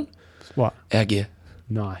SLS Tri, John? What? Our gear.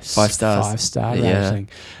 Nice. 5 stars. 5-star rating.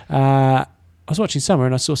 I was watching somewhere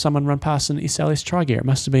and I saw someone run past an SLS Tri gear. It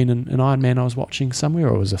must have been an Ironman I was watching somewhere,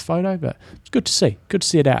 or it was a photo, but it's good to see. Good to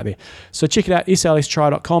see it out there. So check it out,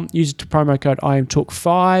 slstri.com. Use the promo code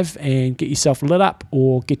IamTalk5 and get yourself lit up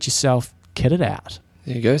or get yourself kitted out.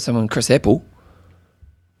 There you go. Someone, Chris Apple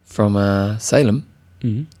from Salem,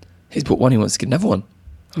 he's bought one. He wants to get another one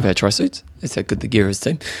of our tri-suits. That's how good the gear is,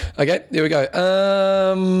 team. Okay, there we go.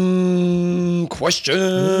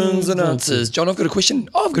 Questions and answers. John, I've got a question.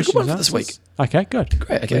 I've got a good one for this week. Okay, good.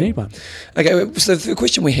 Great, okay. We need one. Okay, so the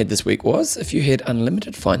question we had this week was, if you had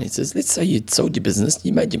unlimited finances, let's say you'd sold your business,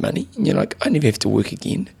 you made your money, and you're like, I never have to work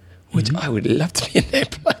again, which I would love to be in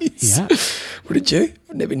that place. Yeah. Wouldn't you?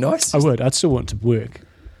 Wouldn't that be nice? I would. I'd still want to work.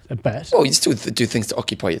 a bit. Well, you still do things to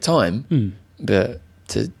occupy your time, but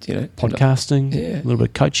to, Podcasting, Yeah. a little bit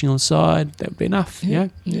of coaching on the side, that would be enough. Yeah.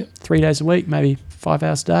 3 days a week, maybe 5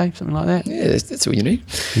 hours a day, something like that. Yeah, that's all you need.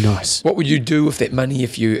 Be nice. What would you do with that money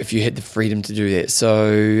if you had the freedom to do that?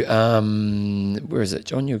 So, where is it,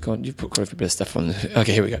 John? You've put quite a few bit of stuff on.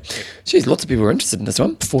 Okay, here we go. Jeez, lots of people are interested in this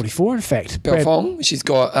one. 44, in fact. Belle Fong, she's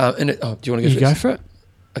got in it. Oh, do you want to go You first? go for it.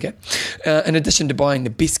 Okay. In addition to buying the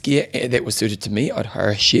best gear that was suited to me, I'd hire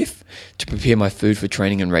a chef to prepare my food for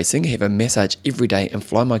training and racing, have a massage every day, and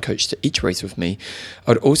fly my coach to each race with me.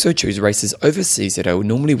 I'd also choose races overseas that I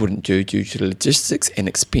normally wouldn't do due to logistics and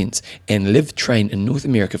expense, and train in North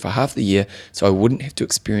America for half the year so I wouldn't have to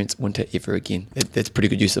experience winter ever again. That's pretty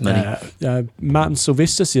good use of money. Martin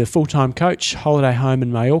Sylvester, a full-time coach, holiday home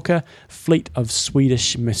in Mallorca, fleet of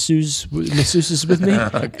Swedish masseuses with me,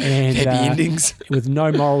 and Happy endings. with no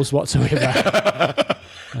morals whatsoever.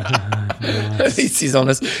 At least he's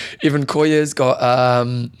honest. Evan Koya's got,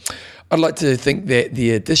 I'd like to think that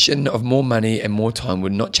the addition of more money and more time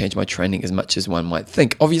would not change my training as much as one might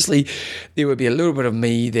think. Obviously, there would be a little bit of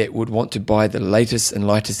me that would want to buy the latest and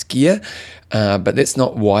lightest gear, but that's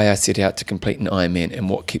not why I set out to complete an Ironman and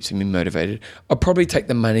what keeps me motivated. I'll probably take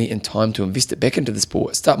the money and time to invest it back into the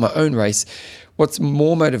sport, start my own race. What's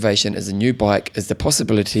more motivation is a new bike is the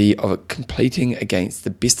possibility of it competing against the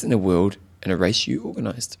best in the world in a race you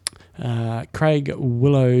organised. Craig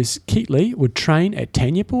Willows Keatley would train at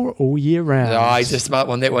Tanyapur all year round. He's a smart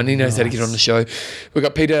one, that one. He knows how to get on the show. We've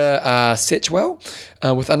got Peter Satchwell.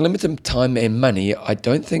 With unlimited time and money, I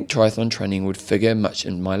don't think triathlon training would figure much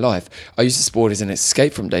in my life. I use the sport as an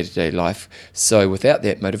escape from day-to-day life, so without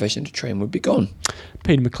that, motivation to train would be gone.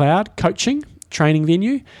 Peter McLeod, coaching, training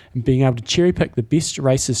venue, and being able to cherry pick the best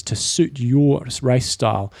races to suit your race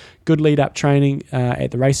style. Good lead-up training at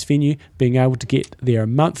the race venue, being able to get there a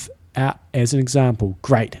month out as an example.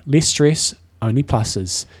 Great. Less stress, only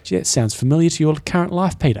pluses. Gee, that sounds familiar to your current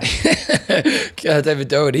life, Peter. David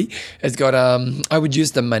Doherty has got, I would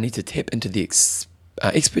use the money to tap into the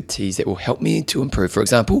expertise that will help me to improve. For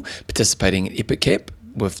example, participating in Epic Cap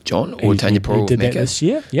with John or Tanya Pearl. We did that this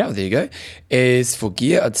year. Yeah. Oh, there you go. As for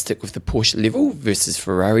gear, I'd stick with the Porsche level versus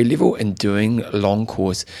Ferrari level and doing long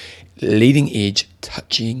course, leading edge,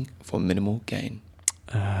 touching for minimal gain.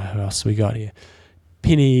 Who else we got here?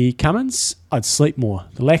 Penny Cummins, I'd sleep more.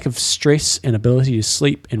 The lack of stress and ability to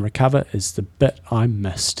sleep and recover is the bit I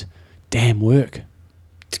missed. Damn work.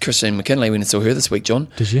 Christine McKinley, when I saw her this week, John.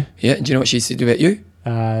 Did you? Yeah. Do you know what she said about you?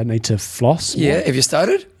 Need to floss more. Yeah. Have you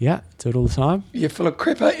started? Yeah, do it all the time. You're full of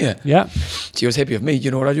crap, aren't you? Yeah. She was happy with me. You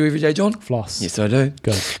know what I do every day, John? Floss. Yes, I do.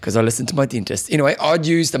 Good. Because I listen to my dentist. Anyway, I'd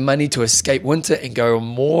use the money to escape winter and go on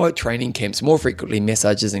more training camps, more frequently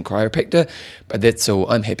massages and chiropractor. But that's all.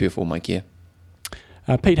 I'm happy with all my gear.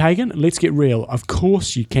 Pete Hagen, let's get real. Of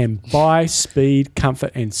course you can buy speed,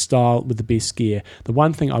 comfort and style with the best gear. The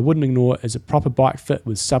one thing I wouldn't ignore is a proper bike fit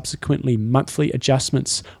with subsequently monthly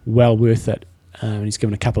adjustments. Well worth it. And he's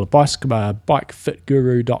given a couple of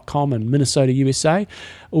bikefitguru.com in Minnesota, USA.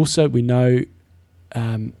 Also, we know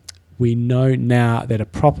now that a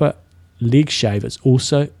proper leg shave is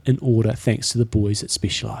also in order thanks to the boys at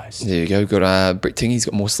Specialized. There you go. We've got Brett Tingy's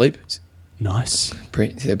got more sleep. Nice.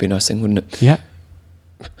 Brett, that'd be a nice thing, wouldn't it? Yeah.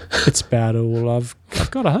 It's about all I've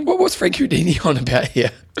got, I think. What's Frank Houdini on about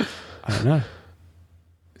here? I don't know.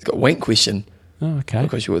 He's got a wank question. Oh, okay. I'm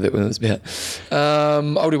not quite sure what that one was about.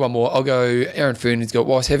 I'll do one more. I'll go Aaron Fern. He's got,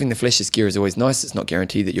 whilst having the flashiest gear is always nice, it's not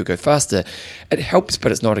guaranteed that you'll go faster. It helps,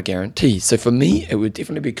 but it's not a guarantee. So for me, it would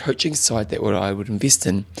definitely be coaching side that I would invest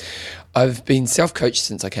in. I've been self-coached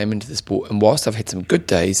since I came into the sport, and whilst I've had some good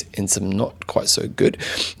days and some not quite so good,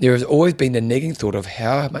 there has always been the nagging thought of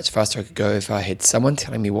how much faster I could go if I had someone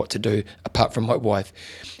telling me what to do, apart from my wife.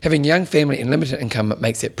 Having a young family and limited income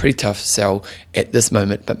makes it pretty tough sell at this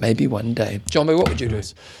moment, but maybe one day. John, what would you do?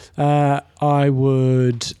 I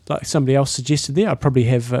would, like somebody else suggested there, I'd probably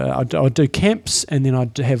have, I'd do camps, and then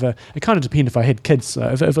I'd have it kind of depend if I had kids.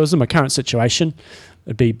 If I was in my current situation,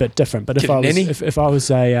 it'd be a bit different. But if I was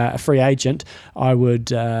a free agent, I would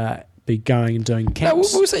be going and doing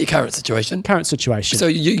camps. No, we'll say your current situation. Current situation. So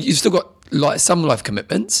you've still got some life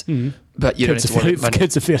commitments, but you don't have to worry about money.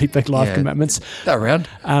 Kids are fairly big life commitments. They're around.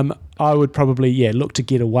 I would probably, look to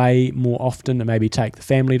get away more often and maybe take the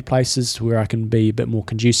family to places where I can be a bit more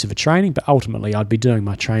conducive for training, but ultimately I'd be doing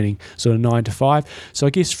my training sort of 9 to 5. So I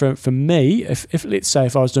guess for me, if let's say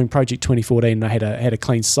if I was doing Project 2014 and I had a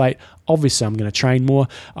clean slate, obviously I'm going to train more.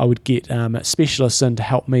 I would get specialists in to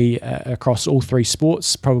help me across all three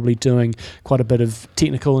sports, probably doing quite a bit of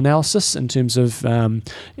technical analysis in terms of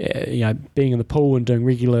being in the pool and doing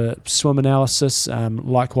regular swim analysis.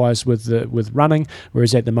 Likewise with running,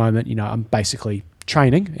 whereas at the moment, I'm basically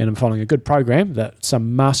training and I'm following a good program that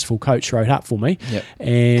some masterful coach wrote up for me. Yep.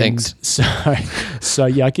 And Thanks. So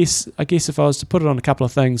I guess if I was to put it on a couple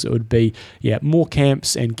of things, it would be more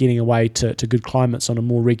camps and getting away to good climates on a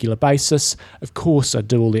more regular basis. Of course, I'd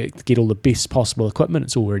get all the best possible equipment.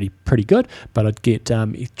 It's already pretty good, but I'd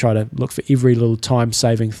try to look for every little time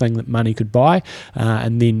saving thing that money could buy,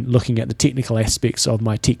 and then looking at the technical aspects of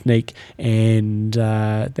my technique, and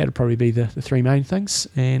that'd probably be the three main things.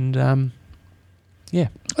 And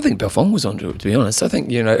I think Belfong was onto it, to be honest. I think,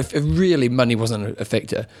 if really money wasn't a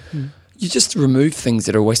factor, you just remove things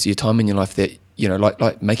that are a waste of your time in your life that,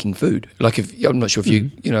 like making food. Like I'm not sure if you,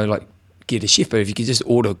 get a chef, but if you could just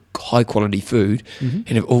order high quality food and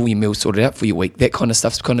have all your meals sorted out for your week, that kind of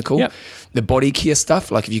stuff's kind of cool. Yep. The body care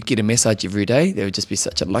stuff, like if you get a massage every day, that would just be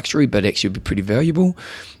such a luxury, but actually would be pretty valuable.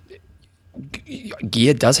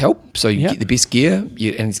 Gear does help. So you get the best gear,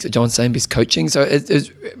 and John's saying best coaching. So it's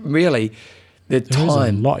really... There is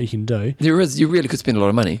a lot you can do. There is. You really could spend a lot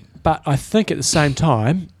of money. But I think at the same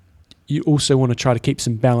time, you also want to try to keep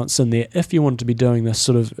some balance in there if you want to be doing this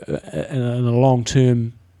sort of in a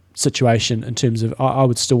long-term situation in terms of I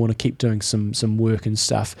would still want to keep doing some work and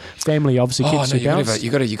stuff. Family obviously keeps you balanced.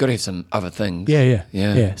 You got to have some other things.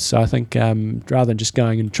 Yeah. So I think rather than just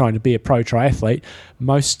going and trying to be a pro triathlete,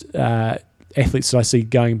 most athletes that I see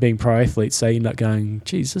being pro athletes, they end up going,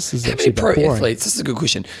 geez, this is actually pro boring. athletes? This is a good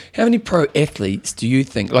question. How many pro athletes do you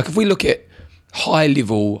think, like if we look at high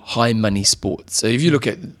level, high money sports, so if you look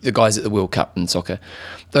at the guys at the World Cup in soccer,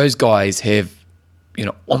 those guys have,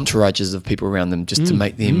 entourages of people around them just to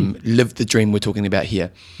make them live the dream we're talking about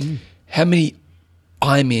here. How many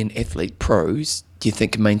Ironman athlete pros do you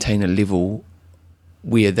think can maintain a level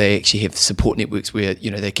where they actually have support networks where,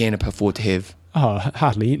 they can afford to have? Oh,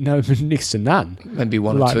 hardly, no, next to none. Maybe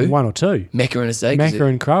one or two. Macca in his day. Macca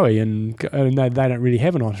and Crowe, and they don't really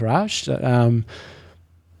have an entourage.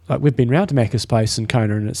 Like we've been round to Macca's place in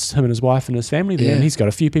Kona, and it's him and his wife and his family there, and he's got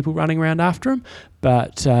a few people running around after him.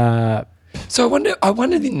 But so I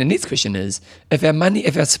wonder. Then the next question is,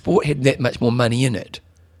 if our sport had that much more money in it,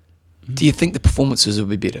 do you think the performances would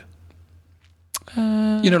be better?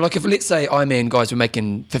 Like if let's say Ironman guys were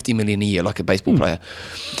making $50 million a year, like a baseball player,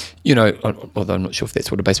 although I'm not sure if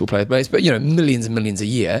that's what a baseball player makes, but millions and millions a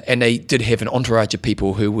year, and they did have an entourage of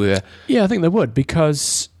people who were. Yeah, I think they would,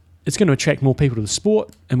 because it's going to attract more people to the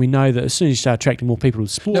sport, and we know that as soon as you start attracting more people to the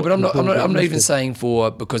sport. No, but I'm not even saying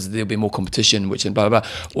because there'll be more competition, which and blah blah blah.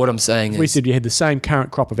 What I'm saying is, we said you had the same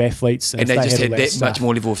current crop of athletes, and they just had that much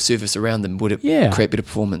more level of service around them. Would it create better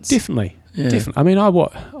performance? Definitely. I mean, Phil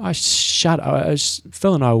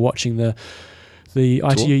and I were watching the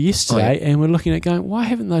ITU yesterday, and we're looking at going, why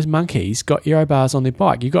haven't those monkeys got aero bars on their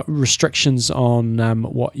bike? You've got restrictions on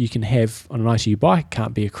what you can have on an ITU bike.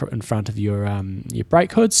 Can't be in front of your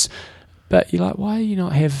brake hoods. But you're like, why do you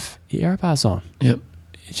not have your aero bars on? Yep.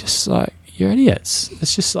 It's just like, you're idiots.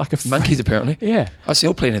 It's just like monkeys, apparently. Yeah. I see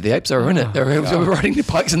all Planet of the Apes. They were in it. They were riding the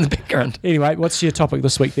bikes in the background. Anyway, what's your topic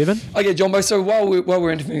this week, Bevan? Okay, John. So while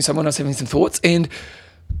we're interviewing someone, I was having some thoughts, and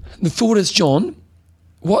the thought is, John,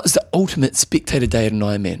 what is the ultimate spectator day at an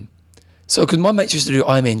Ironman? So, because my mates used to do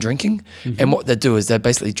Ironman drinking, and what they do is they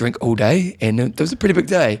basically drink all day, and it was a pretty big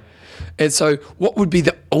day. And so, what would be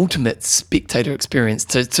the ultimate spectator experience?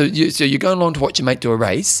 So you're going along to watch your mate do a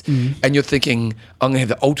race, and you're thinking, I'm going to have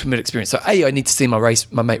the ultimate experience. So, I need to see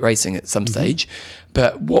my mate racing at some stage.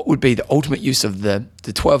 But what would be the ultimate use of the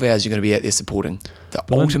 12 hours you're going to be out there supporting? The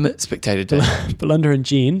ultimate spectator day. Belinda and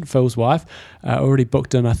Jen, Phil's wife, already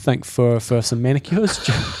booked in, I think, for some manicures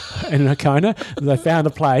in Kona. They found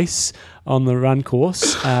a place on the run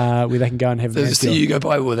course where they can go and have a manicure. So you go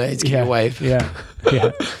by with it, give you a wave. Yeah.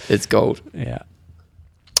 It's gold. Yeah.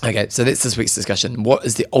 Okay, so that's this week's discussion. What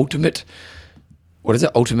is the ultimate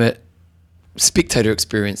spectator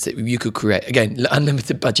experience that you could create? Again,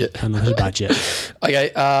 unlimited budget.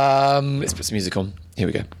 Okay, let's put some music on. Here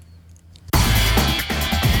we go.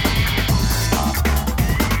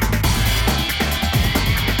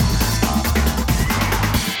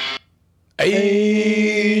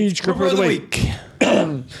 Age Grouper of the Week.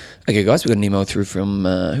 Okay, guys, we got an email through from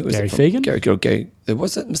who was Gary it? Fegan. Gary.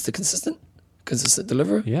 Was it Mr. Consistent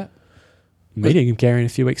Deliverer? Yeah. Meeting him, Gary, in a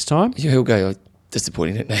few weeks' time. Yeah, he'll go.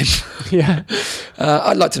 Disappointing nickname. Yeah.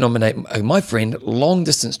 I'd like to nominate my friend, long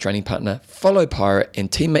distance training partner, fellow pirate, and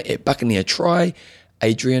teammate at Buccaneer Tri,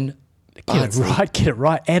 Adrian Get it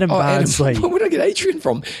right. Adam Bardsley. Where did I get Adrian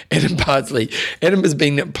from? Adam Bardsley. Adam has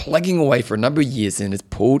been plugging away for a number of years and has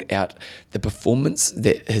pulled out the performance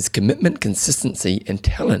that his commitment, consistency, and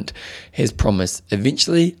talent has promised.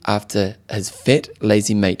 Eventually, after his fat,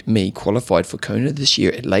 lazy mate me qualified for Kona this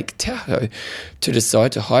year at Lake Tahoe to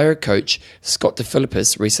decide to hire a coach, Scott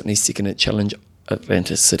DeFilippis recently seconded Challenge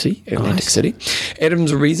Atlantic City.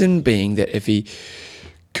 Adam's reason being that if he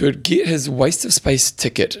could get his waste of space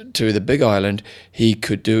ticket to the Big Island, he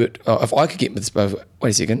could do it. If I could get this, wait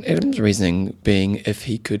a second. Adam's reasoning being if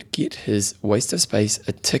he could get his waste of space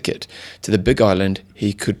a ticket to the Big Island,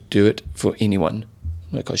 he could do it for anyone.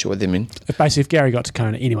 I'm not quite sure what they mean. Basically, if Gary got to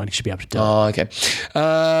Kona, anyone should be able to do it. Oh, okay.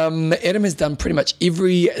 Adam has done pretty much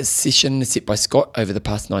every session set by Scott over the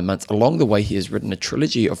past 9 months. Along the way, he has written a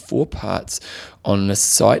trilogy of 4 parts on the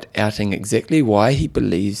site outing exactly why he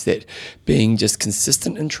believes that being just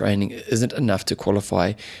consistent in training isn't enough to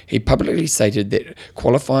qualify. He publicly stated that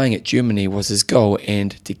qualifying at Germany was his goal,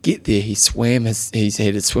 and to get there, he's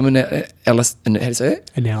had his swimming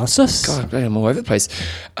analysis. God, I'm all over the place.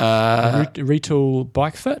 Retool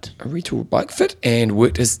bike fit. A retool bike fit, and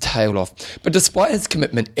worked his tail off. But despite his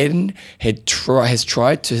commitment, Eden has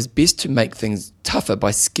tried to his best to make things tougher by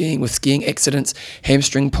skiing accidents,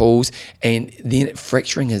 hamstring pulls, and then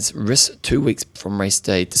fracturing his wrist 2 weeks from race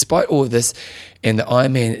day. Despite all of this, and the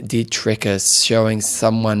Ironman Dead Tracker showing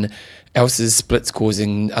someone else's splits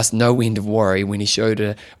causing us no end of worry when he showed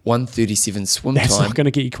a 1:37 swim time. That's not going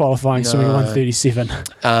to get you qualifying swimming 1:37.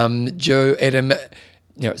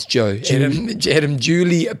 Adam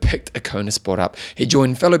duly picked a Kona spot up. He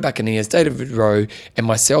joined fellow Buccaneers David Rowe and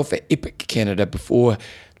myself at Epic Canada before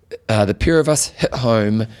the pair of us hit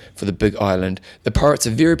home for the Big Island. The Pirates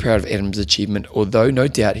are very proud of Adam's achievement, although no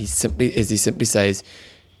doubt he simply says,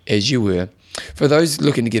 as you were. For those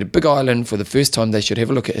looking to get a Big Island for the first time, they should have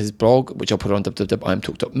a look at his blog, which I'll put on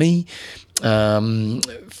www.imtalk.me,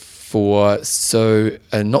 for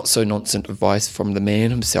not so nonsense advice from the man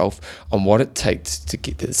himself on what it takes to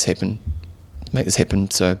make this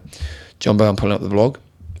happen. So, Jumbo, I'm pulling up the blog.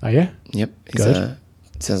 Oh yeah? Yep. Good.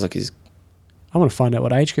 Sounds like he's... I want to find out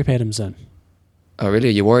what age group Adam's in. Oh really?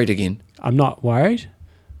 Are you worried again? I'm not worried,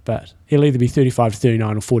 but he'll either be 35 to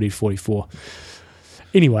 39 or 40 to 44.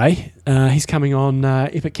 Anyway, he's coming on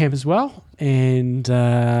Epic Camp as well, and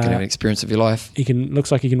gonna have an experience of your life.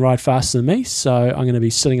 Looks like he can ride faster than me, so I'm going to be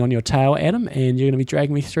sitting on your tail, Adam, and you're going to be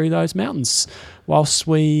dragging me through those mountains whilst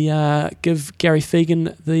we give Gary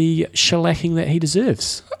Fegan the shellacking that he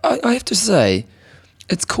deserves. I have to say,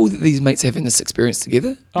 it's cool that these mates are having this experience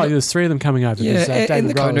together. Oh, there's 3 of them coming over. Yeah, there's and the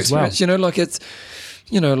David Rowe Kona as well. experience.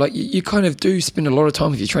 You kind of do spend a lot of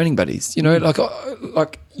time with your training buddies.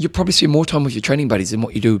 Like you probably spend more time with your training buddies than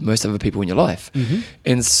what you do with most other people in your life. Mm-hmm.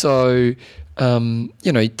 And so, to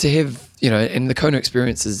have, and the Kona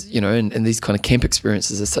experiences, and these kind of camp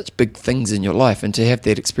experiences are such big things in your life, and to have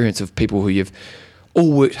that experience of people who you've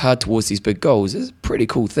all worked hard towards these big goals is a pretty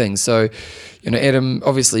cool thing. So, Adam,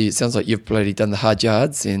 obviously it sounds like you've bloody done the hard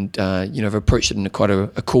yards and, have approached it in quite a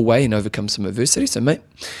cool way and overcome some adversity. So, mate,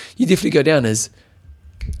 you definitely go down as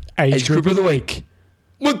Age group of the week.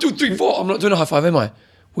 1, 2, 3, 4. I'm not doing a high five, am I?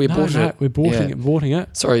 We're boarding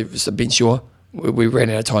it. Sorry, Mr. Ben Shaw. We ran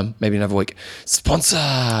out of time. Maybe another week. Sponsor.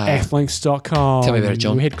 Athlinks.com. Tell me about it,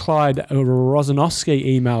 John. We had Clyde Rosanowski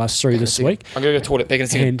email us through this week. I'm going to go to the toilet back in a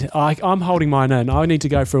second. And I'm holding mine in. I need to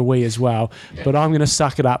go for a wee as well, but I'm going to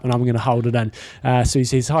suck it up and I'm going to hold it in. So he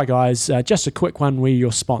says, hi guys, just a quick one. We're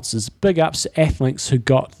your sponsors. Big ups to Athlinks, who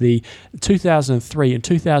got the 2003 and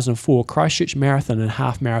 2004 Christchurch Marathon and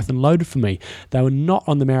Half Marathon loaded for me. They were not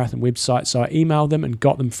on the marathon website, so I emailed them and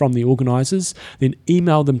got them from the organisers, then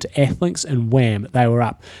emailed them to Athlinks, and wham, they were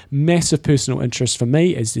up. Massive personal interest for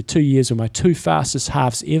me, as the 2 years were my 2 fastest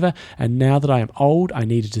halves ever, and now that I am old, I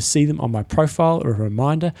needed to see them on my profile, a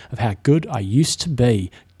reminder of how good I used to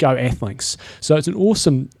be. Go Athlinks. So it's an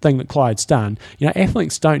awesome thing that Clyde's done.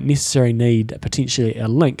 Athlinks don't necessarily need potentially a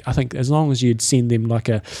link. I think as long as you'd send them like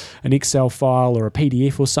an Excel file or a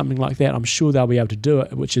PDF or something like that, I'm sure they'll be able to do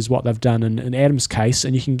it, which is what they've done in Adam's case,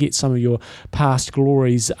 and you can get some of your past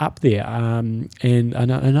glories up there. And I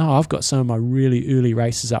know I've got some of my really early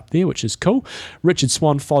races up there, which is cool. Richard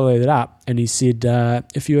Swan followed it up, and he said,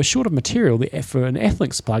 if you are short of material for an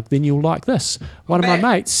Athlinks plug, then you'll like this. One of my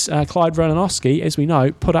mates, Clyde Rolanowski, as we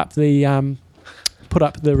know, put up the put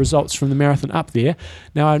up the results from the marathon up there.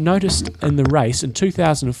 Now, I noticed in the race in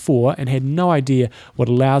 2004 and had no idea what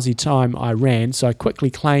a lousy time I ran, so I quickly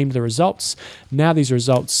claimed the results. Now these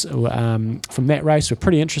results from that race were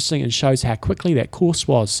pretty interesting and shows how quickly that course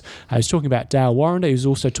was. I was talking about Dale Warrender. He was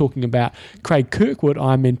also talking about Craig Kirkwood,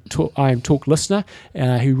 I Am Talk listener,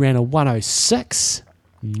 who ran a 106.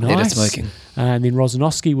 Nice. Yeah, that's smoking. And then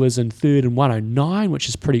Rosnowski was in third in 109, which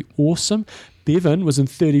is pretty awesome. Bevan was in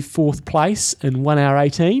 34th place in 1 hour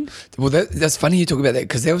 18. Well, that's funny you talk about that,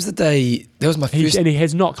 because that was the day, that was my first... And he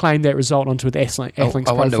has not claimed that result onto his Athlinks profile.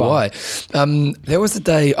 I wonder why. That was the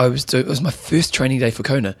day it was my first training day for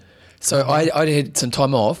Kona. So I had some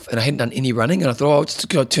time off and I hadn't done any running, and I thought, I'll just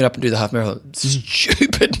go turn up and do the half marathon.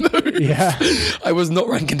 Stupid move. Yeah. I was not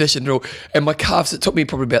run conditioned at all. And my calves, it took me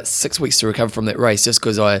probably about 6 weeks to recover from that race, just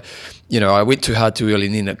because I went too hard too early,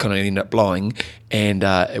 and then it kind of ended up blowing, and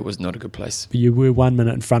it was not a good place. But you were 1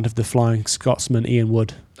 minute in front of the Flying Scotsman Ian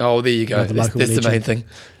Wood. Oh, there you go. That's the main thing.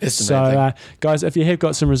 Guys, if you have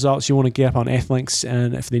got some results you want to get up on Athlinks,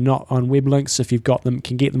 and if they're not on web links, if you've got them,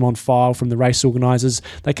 can get them on file from the race organisers.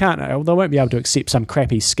 They won't be able to accept some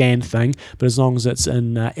crappy scanned thing, but as long as it's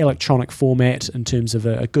in electronic format in terms of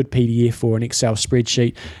a good PDF or an Excel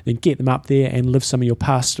spreadsheet, then get them up there and live some of your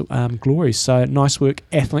past glories. So nice work,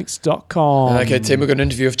 athlinks.com. Okay, team, we've got an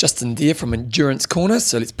interview with Justin Deere from Endurance Corner,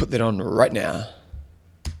 so let's put that on right now.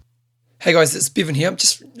 Hey guys, it's Bevan here. I'm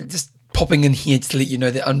just popping in here to let you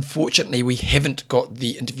know that unfortunately we haven't got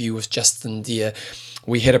the interview with Justin Deere.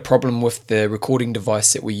 We had a problem with the recording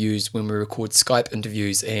device that we use when we record Skype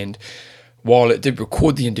interviews, and while it did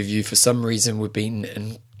record the interview, for some reason we've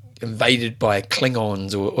been invaded by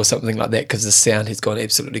Klingons or something like that, because the sound has gone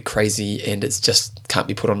absolutely crazy and it's just can't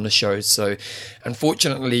be put on the show. So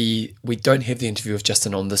unfortunately we don't have the interview with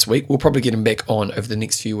Justin on this week. We'll probably get him back on over the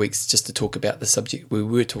next few weeks just to talk about the subject we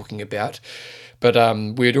were talking about. But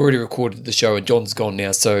we had already recorded the show and John's gone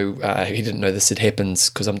now, so he didn't know this had happened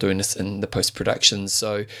because I'm doing this in the post-production.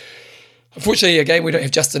 So unfortunately, again, we don't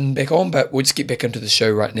have Justin back on, but we'll just get back into the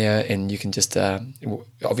show right now, and you can just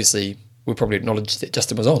obviously we'll probably acknowledge that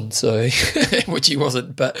Justin was on, so which he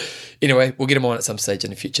wasn't. But anyway, we'll get him on at some stage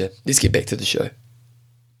in the future. Let's get back to the show.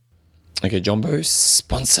 Okay, Jumbo,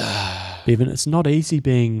 sponsor. Bevan, it's not easy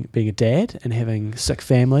being a dad and having sick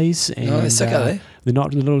families. And, no, they're sick, are they? They're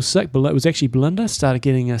not a little sick, but it was actually Belinda started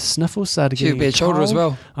getting a sniffle, getting a bad shoulder as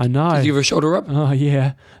well. I know. Did you give her a shoulder rub? Oh,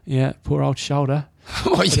 yeah. Yeah, poor old shoulder.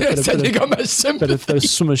 Oh, yeah, so you got much sympathy. But if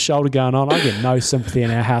there's swimmer's shoulder going on, I get no sympathy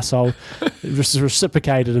in our household. It's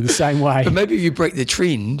reciprocated in the same way. But maybe if you break the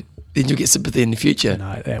trend, then you'll get sympathy in the future.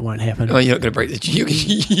 No, that won't happen. Oh, you're not going to break the trend.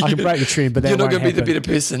 I can break the trend, but that won't happen. You're not going to be the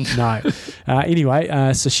better person. No.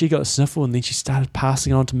 Anyway, so she got the sniffle, and then she started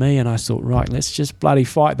passing on to me, and I thought, right, let's just bloody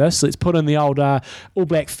fight this. Let's put in the old All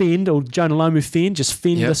Black fend, or Jonah Lomu fend, just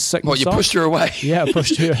fend this sickness off. What, you pushed her away? Yeah, I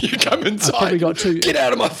pushed her. You come inside. Get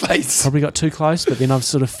out of my face. Probably got too close, but then I've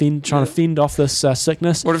sort of trying to fend off this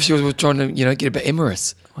sickness. What if she was trying to, get a bit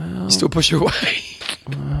amorous? Well, you still push her away?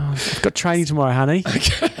 I've got training tomorrow, honey.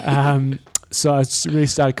 Okay. So I really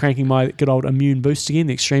started cranking my good old immune boost again,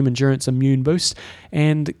 the Extreme Endurance Immune Boost.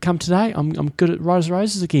 And come today, I'm good at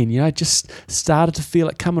Roses again. Just started to feel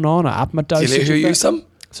it coming on. I upped my dosage. Did you let her use some?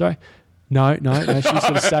 Sorry. No. She's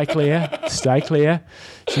sort of stay clear.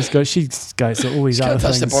 She goes to all these other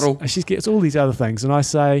things. Touch the bottle. She gets all these other things, and I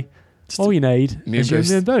say, all you need is your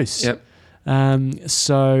immune boost. Yep.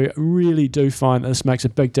 So really do find that this makes a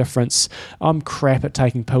big difference. I'm crap at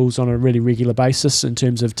taking pills on a really regular basis in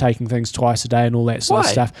terms of taking things twice a day and all that sort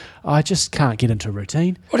of stuff. I just can't get into a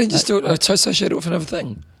routine. Why don't you just do it, associate it with another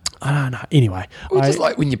thing? I don't know. Anyway, just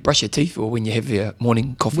like when you brush your teeth or when you have your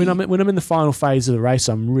morning coffee. When I'm in the final phase of the race,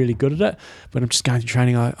 I'm really good at it. When I'm just going through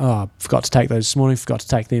training, I forgot to take those this morning, forgot to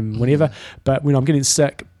take them whenever. But when I'm getting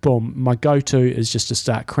sick, boom, my go-to is just to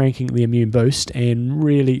start cranking the immune boost, and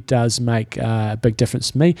really does make a big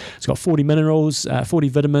difference to me. It's got 40 minerals, 40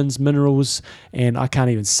 vitamins, minerals, and I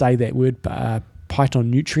can't even say that word,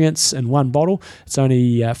 Python nutrients in one bottle. It's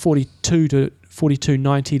only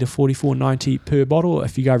 $42.90 to $44.90 per bottle.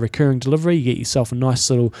 If you go recurring delivery, you get yourself a nice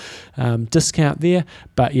little discount there.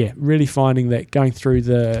 But yeah, really finding that going through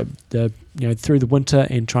the through the winter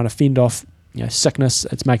and trying to fend off sickness,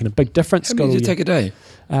 it's making a big difference. How many do you take a day?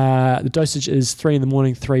 The dosage is 3 in the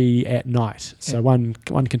morning, 3 at night. So one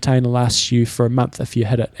container lasts you for a month if you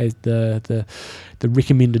hit it as the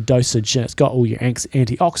recommended dosage. And it's got all your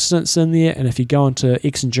antioxidants in there. And if you go onto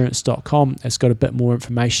xendurance.com, it's got a bit more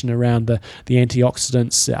information around the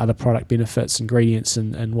antioxidants, the other product benefits, ingredients,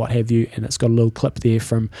 and what have you. And it's got a little clip there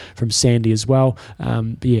from Sandy as well.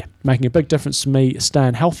 But yeah, making a big difference to me,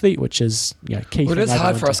 staying healthy, which is key. Well, it is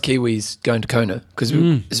hard for us Kiwis going down to Kona because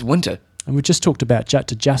it's winter. And we just talked about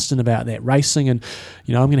to Justin about that racing, and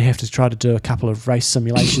I'm going to have to try to do a couple of race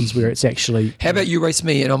simulations where it's actually. How about you race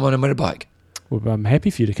me and I'm on a motorbike? Well, I'm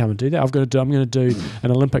happy for you to come and do that. I'm going to do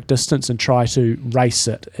an Olympic distance and try to race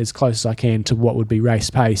it as close as I can to what would be race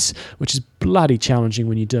pace, which is bloody challenging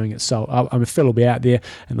when you're doing it. So Phil will be out there,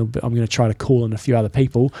 and I'm going to try to call in a few other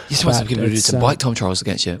people. You just want some people to do some bike time trials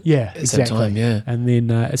against you. Yeah, at the exactly. same time, yeah. And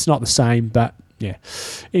then it's not the same, but yeah.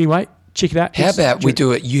 Anyway, check it out. How about we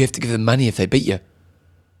do it? You have to give them money if they beat you.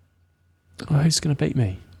 Oh, who's going to beat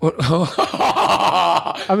me? What?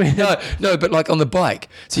 I mean, no, but like on the bike.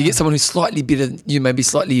 So you get someone who's slightly better than you, maybe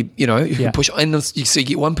slightly, who can push. And so you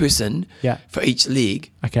get one person for each leg.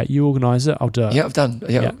 Okay, you organise it. I'll do it. Yeah, I've done.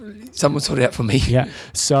 Yeah. Someone sorted it out for me. Yeah.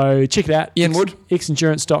 So check it out. Ian Wood.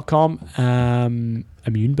 xendurance.com.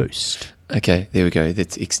 Immune Boost. Okay, there we go.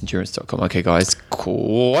 That's xendurance.com. Okay, guys.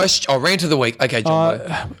 Rant of the week. Okay,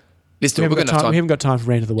 John. Let's do it. We've got enough time. We haven't got time for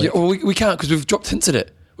rant of the week. Yeah, well, we can't because we've dropped hints at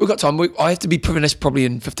it. We've got time. I have to be finished probably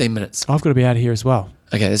in 15 minutes. I've got to be out of here as well.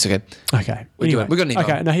 Okay, that's okay. Okay. We're got an email.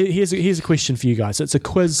 Okay, now here's a question for you guys. It's a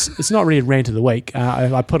quiz. It's not really a rant of the week.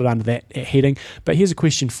 I put it under that heading. But here's a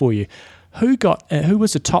question for you. Who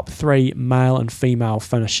was the top 3 male and female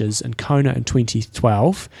finishers in Kona in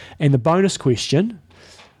 2012? And the bonus question,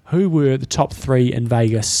 who were the top 3 in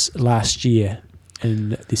Vegas last year in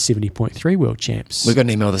the 70.3 World Champs? We got an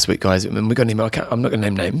email this week, guys. We got an email. I'm not going to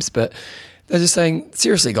name names, but they're just saying,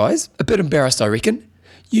 seriously, guys, a bit embarrassed, I reckon.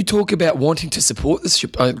 You talk about wanting to support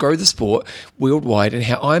grow the sport worldwide and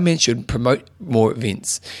how Ironman should promote more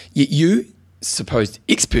events. Yet you, supposed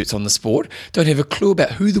experts on the sport, don't have a clue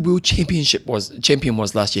about who the world champion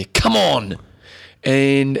was last year. Come on!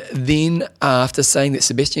 And then after saying that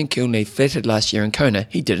Sebastian Kielny flattered last year in Kona,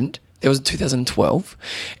 he didn't. That was in 2012,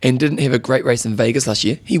 and didn't have a great race in Vegas last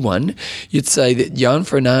year. He won. You'd say that Jan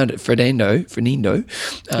Fernando, you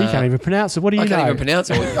can't even pronounce it. What do you know? I can't even pronounce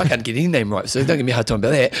it. I can't get any name right, so don't give me a hard time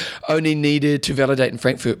about that. Only needed to validate in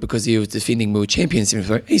Frankfurt because he was defending world champion.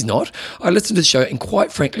 He's not. I listened to the show, and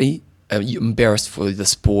quite frankly, embarrassed for the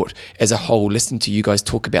sport as a whole, listening to you guys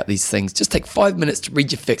talk about these things. Just take 5 minutes to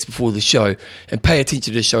read your facts before the show and pay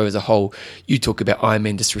attention to the show as a whole. You talk about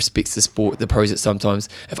Ironman disrespects the sport, the pros it sometimes.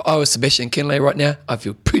 If I was Sebastian Kienle right now, I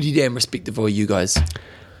feel pretty damn respectful of you guys.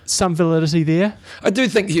 Some validity there. I do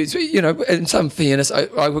think, in some fairness,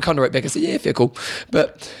 I would kind of write back and say, yeah, fair, cool.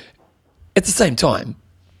 But at the same time,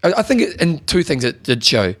 I think and two things it did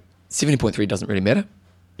show. 70.3 doesn't really matter.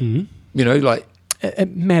 Mm-hmm.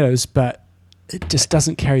 It matters, but it just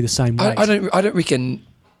doesn't carry the same weight. I don't reckon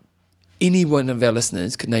any one of our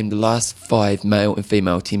listeners could name the last 5 male and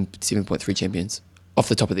female 7.3 champions off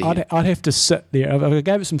the top of their head. I'd have to sit there. If I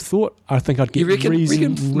gave it some thought, I think I'd get you reckon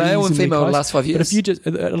male and female close. The last 5 years? But if you just,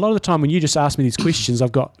 a lot of the time when you just ask me these questions,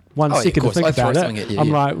 I've got 1 second to think about it. I'm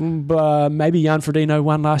like, maybe Jan Frodeno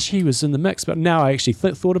won last year. He was in the mix, but now I actually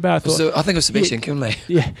thought about it. So I think it was Sebastian Kienle.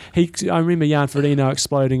 Yeah, I remember Jan Frodeno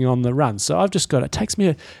exploding on the run. So I've just got it. Takes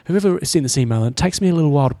me whoever sent this email, it takes me a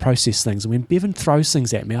little while to process things. And when Bevan throws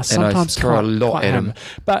things at me, I sometimes throw a lot at him.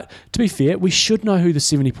 But to be fair, we should know who the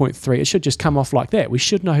 70.3. It should just come off like that. We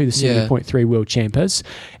should know who the 70.3 world champ is.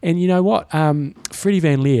 And you know what? Freddie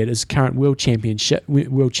Van Leerd is current world champion.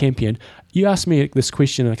 You ask me this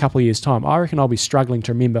question in a couple of years' time, I reckon I'll be struggling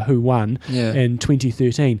to remember who won in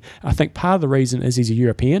 2013. I think part of the reason is he's a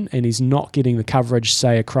European and he's not getting the coverage,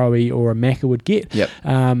 say, a Crowe or a Macca would get. Yep.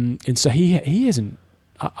 And so he hasn't,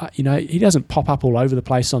 he doesn't pop up all over the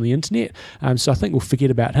place on the internet. So I think we'll forget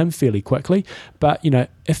about him fairly quickly. But,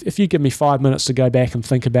 if you give me 5 minutes to go back and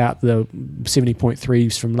think about the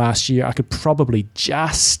 70.3s from last year, I could probably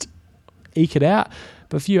just eke it out.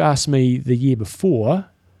 But if you ask me the year before...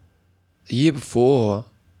 The year before.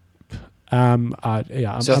 So I thought it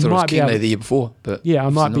was Kienle the year before, but I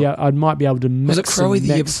might be able to mix. Was it Crowe the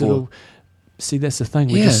year before? See, that's the thing.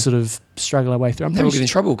 We just sort of struggle our way through. Then we'll get in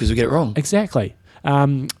trouble because we get it wrong. Exactly.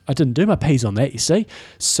 I didn't do my P's on that, you see.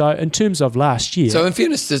 So in terms of last year, so in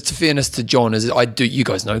fairness to John, you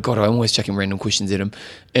guys know, God, I'm always chucking random questions at him,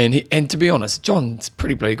 and to be honest, John's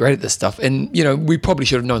pretty bloody great at this stuff, and we probably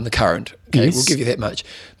should have known the current. Okay, yes. We'll give you that much,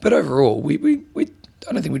 but overall, we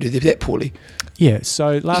I don't think we did that poorly. Yeah,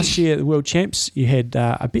 so last year at the World Champs, you had,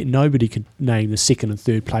 I bet nobody could name the second and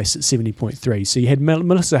third place at 70.3. So you had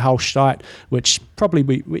Melissa Hallstein, which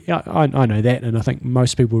probably, I know that, and I think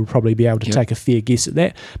most people would probably be able to take a fair guess at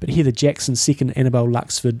that. But Heather Jackson second, Annabelle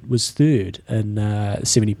Luxford was third in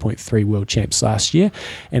 70.3 World Champs last year.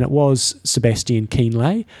 And it was Sebastian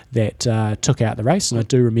Kienle that took out the race. And I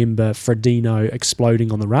do remember Frodeno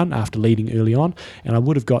exploding on the run after leading early on. And I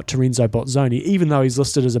would have got Terenzo Bozzoni, even though he's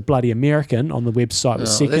listed as a bloody American on the the website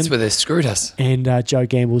was second. That's where they screwed us. And Joe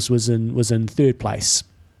Gamble's was in third place.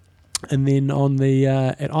 And then on the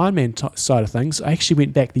at Ironman side of things, I actually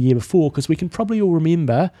went back the year before because we can probably all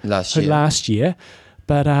remember last year.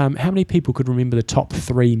 But how many people could remember the top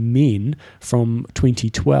 3 men from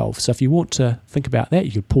 2012? So if you want to think about that,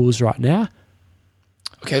 you could pause right now.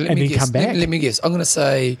 Okay, let me guess. Come back. Let me guess. I'm going to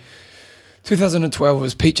say 2012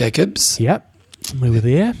 was Pete Jacobs. Yep, we were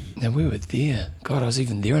there. Now we were there. God, I was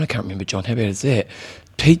even there and I can't remember, John. How bad is that?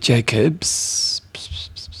 Pete Jacobs.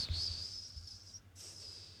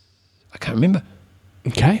 I can't remember.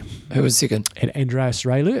 Okay. Who was second? And Andreas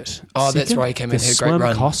Raelert. Oh, that's right. He came in and had a great run. The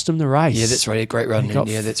swim cost him the race. Yeah, that's right. He had a great run.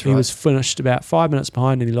 Yeah, that's right. He was finished about 5 minutes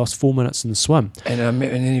behind and he lost 4 minutes in the swim. And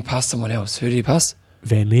then he passed someone else. Who did he pass?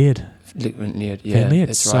 Van Lierde. Van Lierde, yeah. Van Lierde.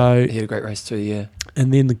 That's so, right. He had a great race too, yeah.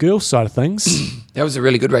 And then the girls' side of things. That was a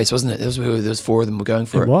really good race, wasn't it? There was 4 of them were going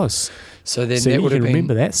for it. It was. So then so that you would can have been,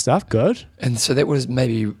 remember that stuff. Good. And so that was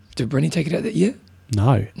maybe, did Brinny take it out that year?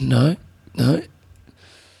 No. No.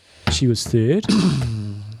 She was third.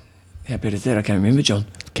 How bad is that? I can't remember, John.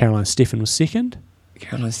 Caroline Steffen was second.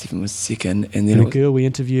 Caroline Steffen was second. And then a girl we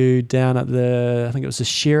interviewed down at I think it was the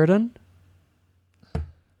Sheridan.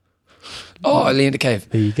 Oh, Leander Cave.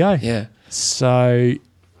 There you go. Yeah. So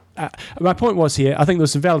my point was here, I think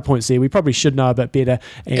there's some valid points there. We probably should know a bit better.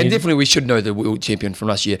 And definitely we should know the world champion from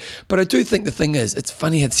last year. But I do think the thing is, it's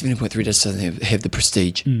funny how 70.3 just doesn't have the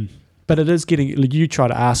prestige. But it is getting, you try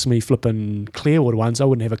to ask me flipping Clearwater ones, I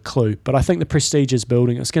wouldn't have a clue. But I think the prestige is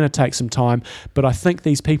building. It's going to take some time. But I think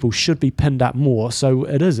these people should be pinned up more. So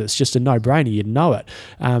it's just a no-brainer. You'd know it.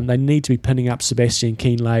 They need to be pinning up Sebastian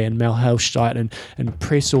Kienle and Mel Hellstein and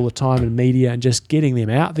press all the time in media and just getting them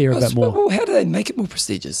out there a bit more. Well, how do they make it more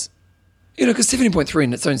prestigious? Because 70.3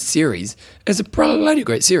 in its own series is a bloody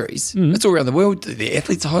great series. It's all around the world. The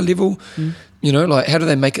athletes are high level. How do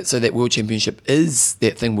they make it so that World Championship is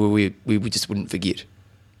that thing where we just wouldn't forget?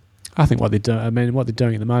 I think what they're doing. I mean, what they're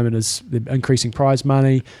doing at the moment is they're increasing prize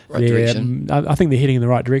money. Right direction. I think they're heading in the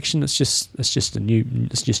right direction. It's just new.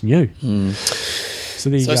 So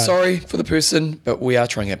there you go. Sorry for the person, but we are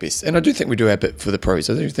trying our best, and I do think we do our bit for the pros.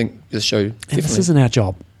 I do think the show. Definitely. This isn't our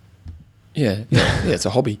job. Yeah, it's a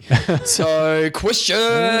hobby. So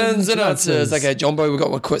questions and answers. Okay, Jumbo, we've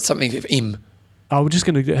got something for M. We're just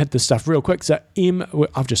going to hit this stuff real quick. So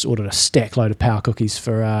I've just ordered a stack load of power cookies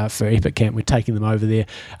for Epic Camp. We're taking them over there.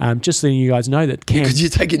 Just letting you guys know that because you're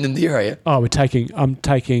taking them there, are you? Oh, I'm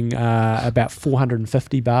taking about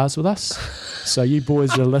 450 bars with us. So you boys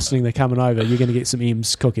that are listening, they're coming over. You're going to get some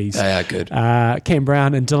M's cookies. They are good. Cam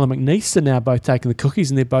Brown and Dylan McNeese are now both taking the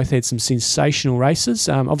cookies, and they've both had some sensational races.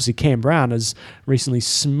 Obviously, Cam Brown has recently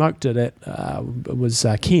smoked it at was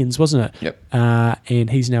Cairns, wasn't it? Yep. And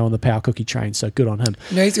he's now on the power cookie train. So good on him.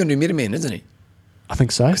 No, he's going to do Metaman, isn't he? I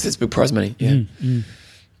think so. Because it's big prize money. Yeah.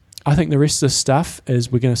 I think the rest of this stuff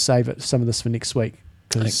is we're going to save some of this for next week.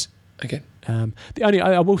 Okay.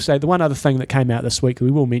 I will say the one other thing that came out this week we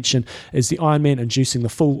will mention is the Ironman introducing the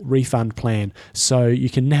full refund plan. So you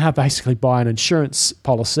can now basically buy an insurance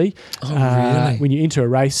policy when you enter a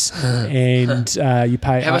race and you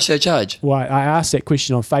pay. How much do they charge? Well, I asked that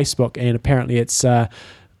question on Facebook and apparently it's.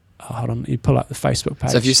 Hold on, you pull up the Facebook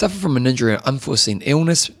page. So if you suffer from an injury or unforeseen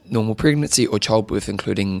illness, normal pregnancy or childbirth,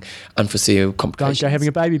 including unforeseen complications. Don't go having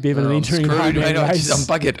a baby, Bevan, and entering an Ironman race. I'm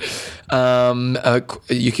buggered.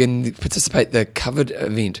 You can participate in the covered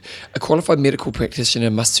event. A qualified medical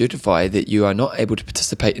practitioner must certify that you are not able to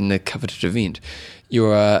participate in the coveted event.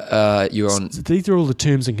 You're on. So these are all the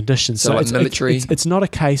terms and conditions. So like military. It's not a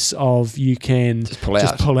case of you can just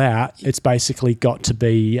pull out. It's basically got to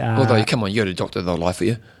be. Although, come on, you got a doctor, they'll lie for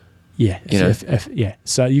you. Yeah,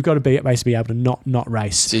 so you've got to be basically able to not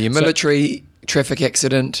race. So your military, traffic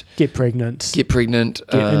accident, get pregnant, get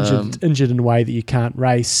injured in a way that you can't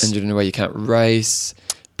race,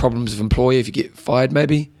 problems with employer if you get fired,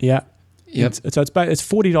 maybe. Yeah. Yep. So it's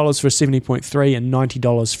 $40 for a 70.3 and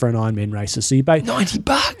 $90 for an Ironman racer. So you pay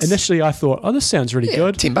 $90. Initially, I thought, this sounds really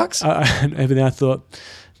good. $10. And then I thought,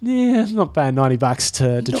 I'm not paying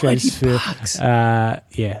 $90 to transfer.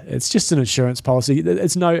 It's just an insurance policy.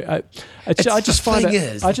 It's no. I just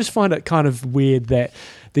find it kind of weird that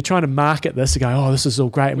they're trying to market this and go, this is all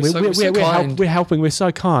great, and we're helping. We're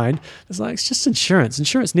so kind. It's like it's just insurance.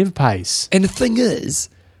 Insurance never pays. And the thing is,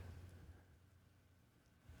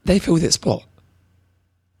 they fill that spot,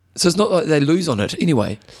 so it's not like they lose on it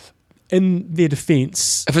anyway. In their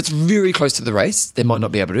defence, if it's very close to the race, they might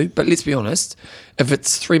not be able to. But let's be honest, if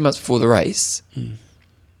it's 3 months before the race,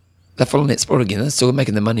 they're filling that spot again. They're still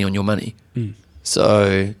making the money on your money.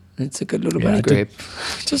 So it's a good little money grab.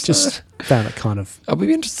 Just found it kind of. I'll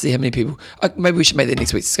be interested to see how many people. Maybe we should make that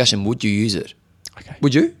next week's discussion. Would you use it? Okay.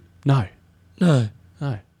 Would you? No. No.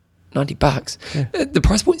 $90. Yeah. The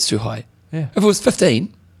price point's too high. Yeah. If it was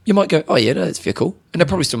 15, you might go, oh yeah, no, that's fair cool. And they'll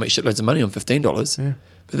probably still make shitloads of money on $15. Yeah.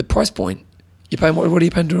 But the price point, you're paying what are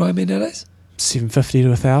you paying to an Ironman nowadays? $750 to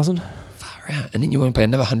 $1,000. Far out. And then you want to pay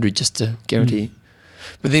another $100 just to guarantee.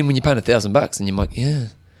 But then when you're paying $1,000 and you're like, yeah.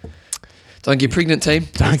 Don't get pregnant, team.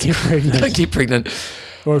 Don't get pregnant. Don't get pregnant.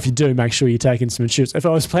 Or if you do, make sure you're taking some insurance. If I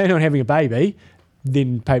was planning on having a baby,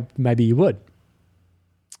 then maybe you would.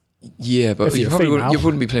 Yeah, but If you you're probably female.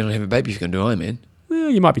 wouldn't be planning on having a baby if you're going to do Ironman. Well,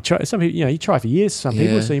 you might be trying. Some people, you try for years. Some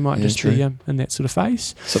people, Yeah, so you might yeah, just true. be in that sort of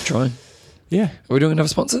phase. Stop trying. Yeah. Are we doing another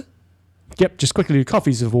sponsor? Yep. Just quickly do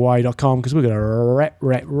coffeesofhawaii.com because we're going to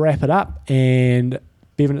wrap it up. And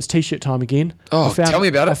Bevan, it's t-shirt time again. Oh, tell me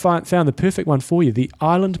about it. I found the perfect one for you, the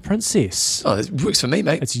Island Princess. Oh, it works for me,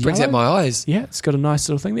 mate. It's Brings yellow. out my eyes. Yeah, it's got a nice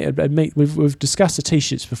little thing there. We've discussed the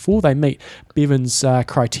t-shirts before. They meet Bevan's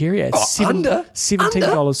criteria. It's under?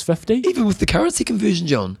 $17.50. Even with the currency conversion,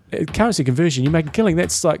 John. Currency conversion, you make a killing.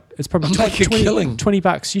 That's like, it's probably I'm making a killing.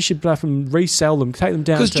 $20. You should resell them, take them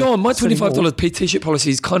down. Because, John, my City Mall. $25 t-shirt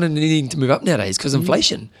policy is kind of needing to move up nowadays because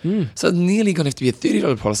inflation. So it's nearly going to have to be a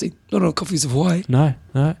 $30 policy, not on Coffees of Hawaii. No.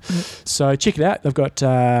 So check it out. They've got the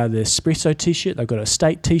Espresso t-shirt. They've got a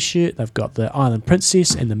State t-shirt. They've got the Island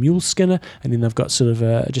Princess and the Mule Skinner. And then they've got sort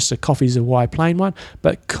of just a Coffees of Hawaii plain one.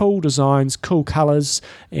 But cool designs, cool colours,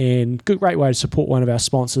 and great way to support one of our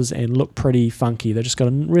sponsors and look pretty funky. They've just got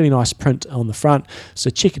a really nice print on the front. So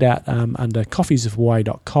check it out under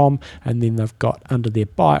coffeesofhawaii.com. And then they've got under their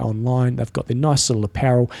buy online, they've got their nice little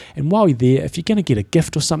apparel. And while you're there, if you're going to get a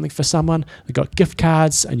gift or something for someone, they've got gift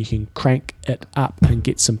cards and you can crank it up and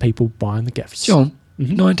get some people buying the gifts. John,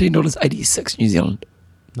 $19.86 New Zealand.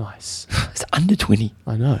 Nice. It's under 20.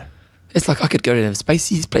 I know. It's like I could go to have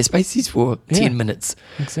Spaceys, play Spaceys for Yeah. 10 minutes.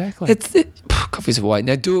 Exactly. It's Coffees of Hawaii.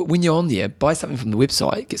 Now do it when you're on there. Buy something from the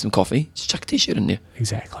website. Get some coffee. Just chuck a t-shirt in there.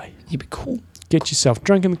 Exactly. You'd be cool. Get yourself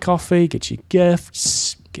drinking the coffee, get your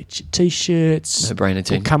gifts, get your t-shirts. No brainer Or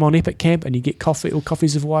team. come on Epic Camp and you get coffee or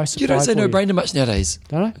Coffees of Hawaii. You don't say supplied no for you. brainer much nowadays.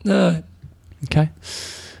 Don't I? No. Okay.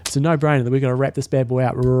 It's a no-brainer that we're going to wrap this bad boy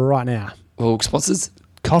out right now. Well, sponsors?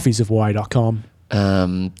 Coffeesofhawaii.com,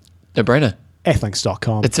 No brainer.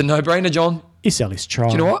 athlinks.com, It's a no brainer, John. SLS Trial,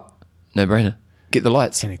 Do you know what? No brainer. Get the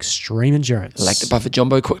lights. and Extreme Endurance. Like the Buffett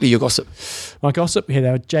Jumbo, quickly your gossip. My gossip, we had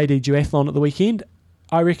our JD Duathlon at the weekend.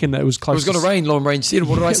 I reckon that it was It close was going to rain, long range said.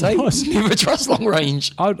 What did I It say? was. Never trust long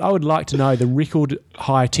range. I would like to know the record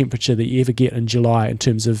high temperature that you ever get in July in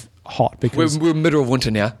terms of hot, because We're middle of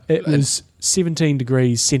winter now. it was 17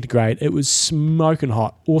 degrees centigrade. It was smoking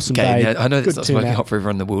hot. Awesome Okay, day. now, I know Good that's not smoking turnout. hot for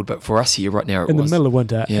everyone in the world, but for us here right now, it In was. the middle of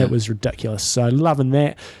winter, Yeah. it was ridiculous. So loving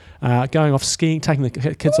that. Going off skiing, taking the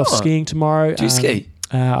kids off Oh. skiing tomorrow. Do you ski?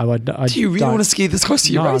 I Do you really don't. want to ski this close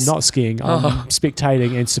to your No, race? I'm not skiing. I'm Oh.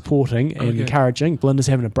 spectating and supporting and Okay. encouraging. Belinda's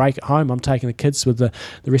having a break at home. I'm taking the kids with the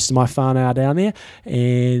rest of my whānau down there.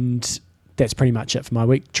 And that's pretty much it for my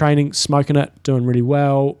week. Training, smoking it, doing really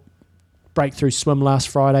well. Breakthrough swim last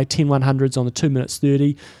Friday, 10 100s on the 2 minutes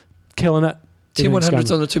 30. Killing it. 10 Everything's 100s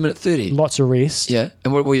going- on the 2 minute 30. Lots of rest. Yeah.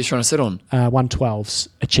 And what were you trying to sit on? 112s.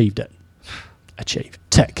 Achieved it. Achieved.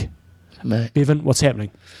 Tick. Mate. Bevan, what's happening?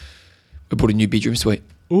 We bought a new bedroom suite.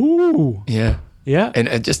 Ooh. Yeah. Yeah.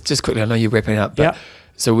 And just quickly, I know you're wrapping up, but Yeah.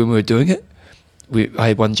 so when we were doing it, I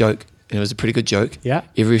had one joke, and it was a pretty good joke. Yeah.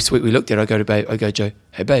 Every suite we looked at, I go to babe, I go, Joe,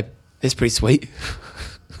 hey babe, that's pretty sweet.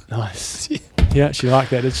 Nice. Yeah, she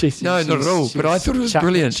liked that, did she? No, not at all, but I thought it was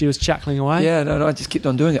brilliant. She was chuckling away. Yeah, no, I just kept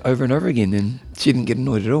on doing it over and over again, and she didn't get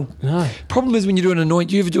annoyed at all. No. Problem is when you do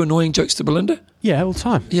do you ever do annoying jokes to Belinda? Yeah, all the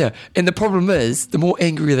time. Yeah, and the problem is the more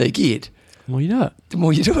angry they get, Well, you know it. the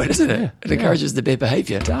more you do it, isn't it? Yeah, It encourages the bad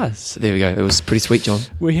behaviour. It does. So there we go. It was pretty sweet, John.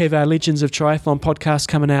 We have our Legends of Triathlon podcast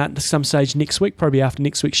coming out at some stage next week, probably after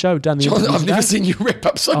next week's show. We've done the John, interview I've never today. seen you wrap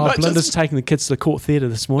up so Oh, much. Belinda's taking the kids to the Court Theatre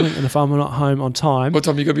this morning, and if I'm not home on time, What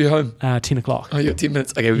time you got to be home? 10 o'clock. Oh, you got 10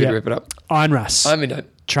 minutes. Okay, we better Yeah. wrap it up. Iron Russ. I'm in it.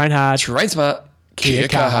 Train hard. Train smart. Kia Kia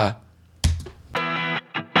kaha. kaha.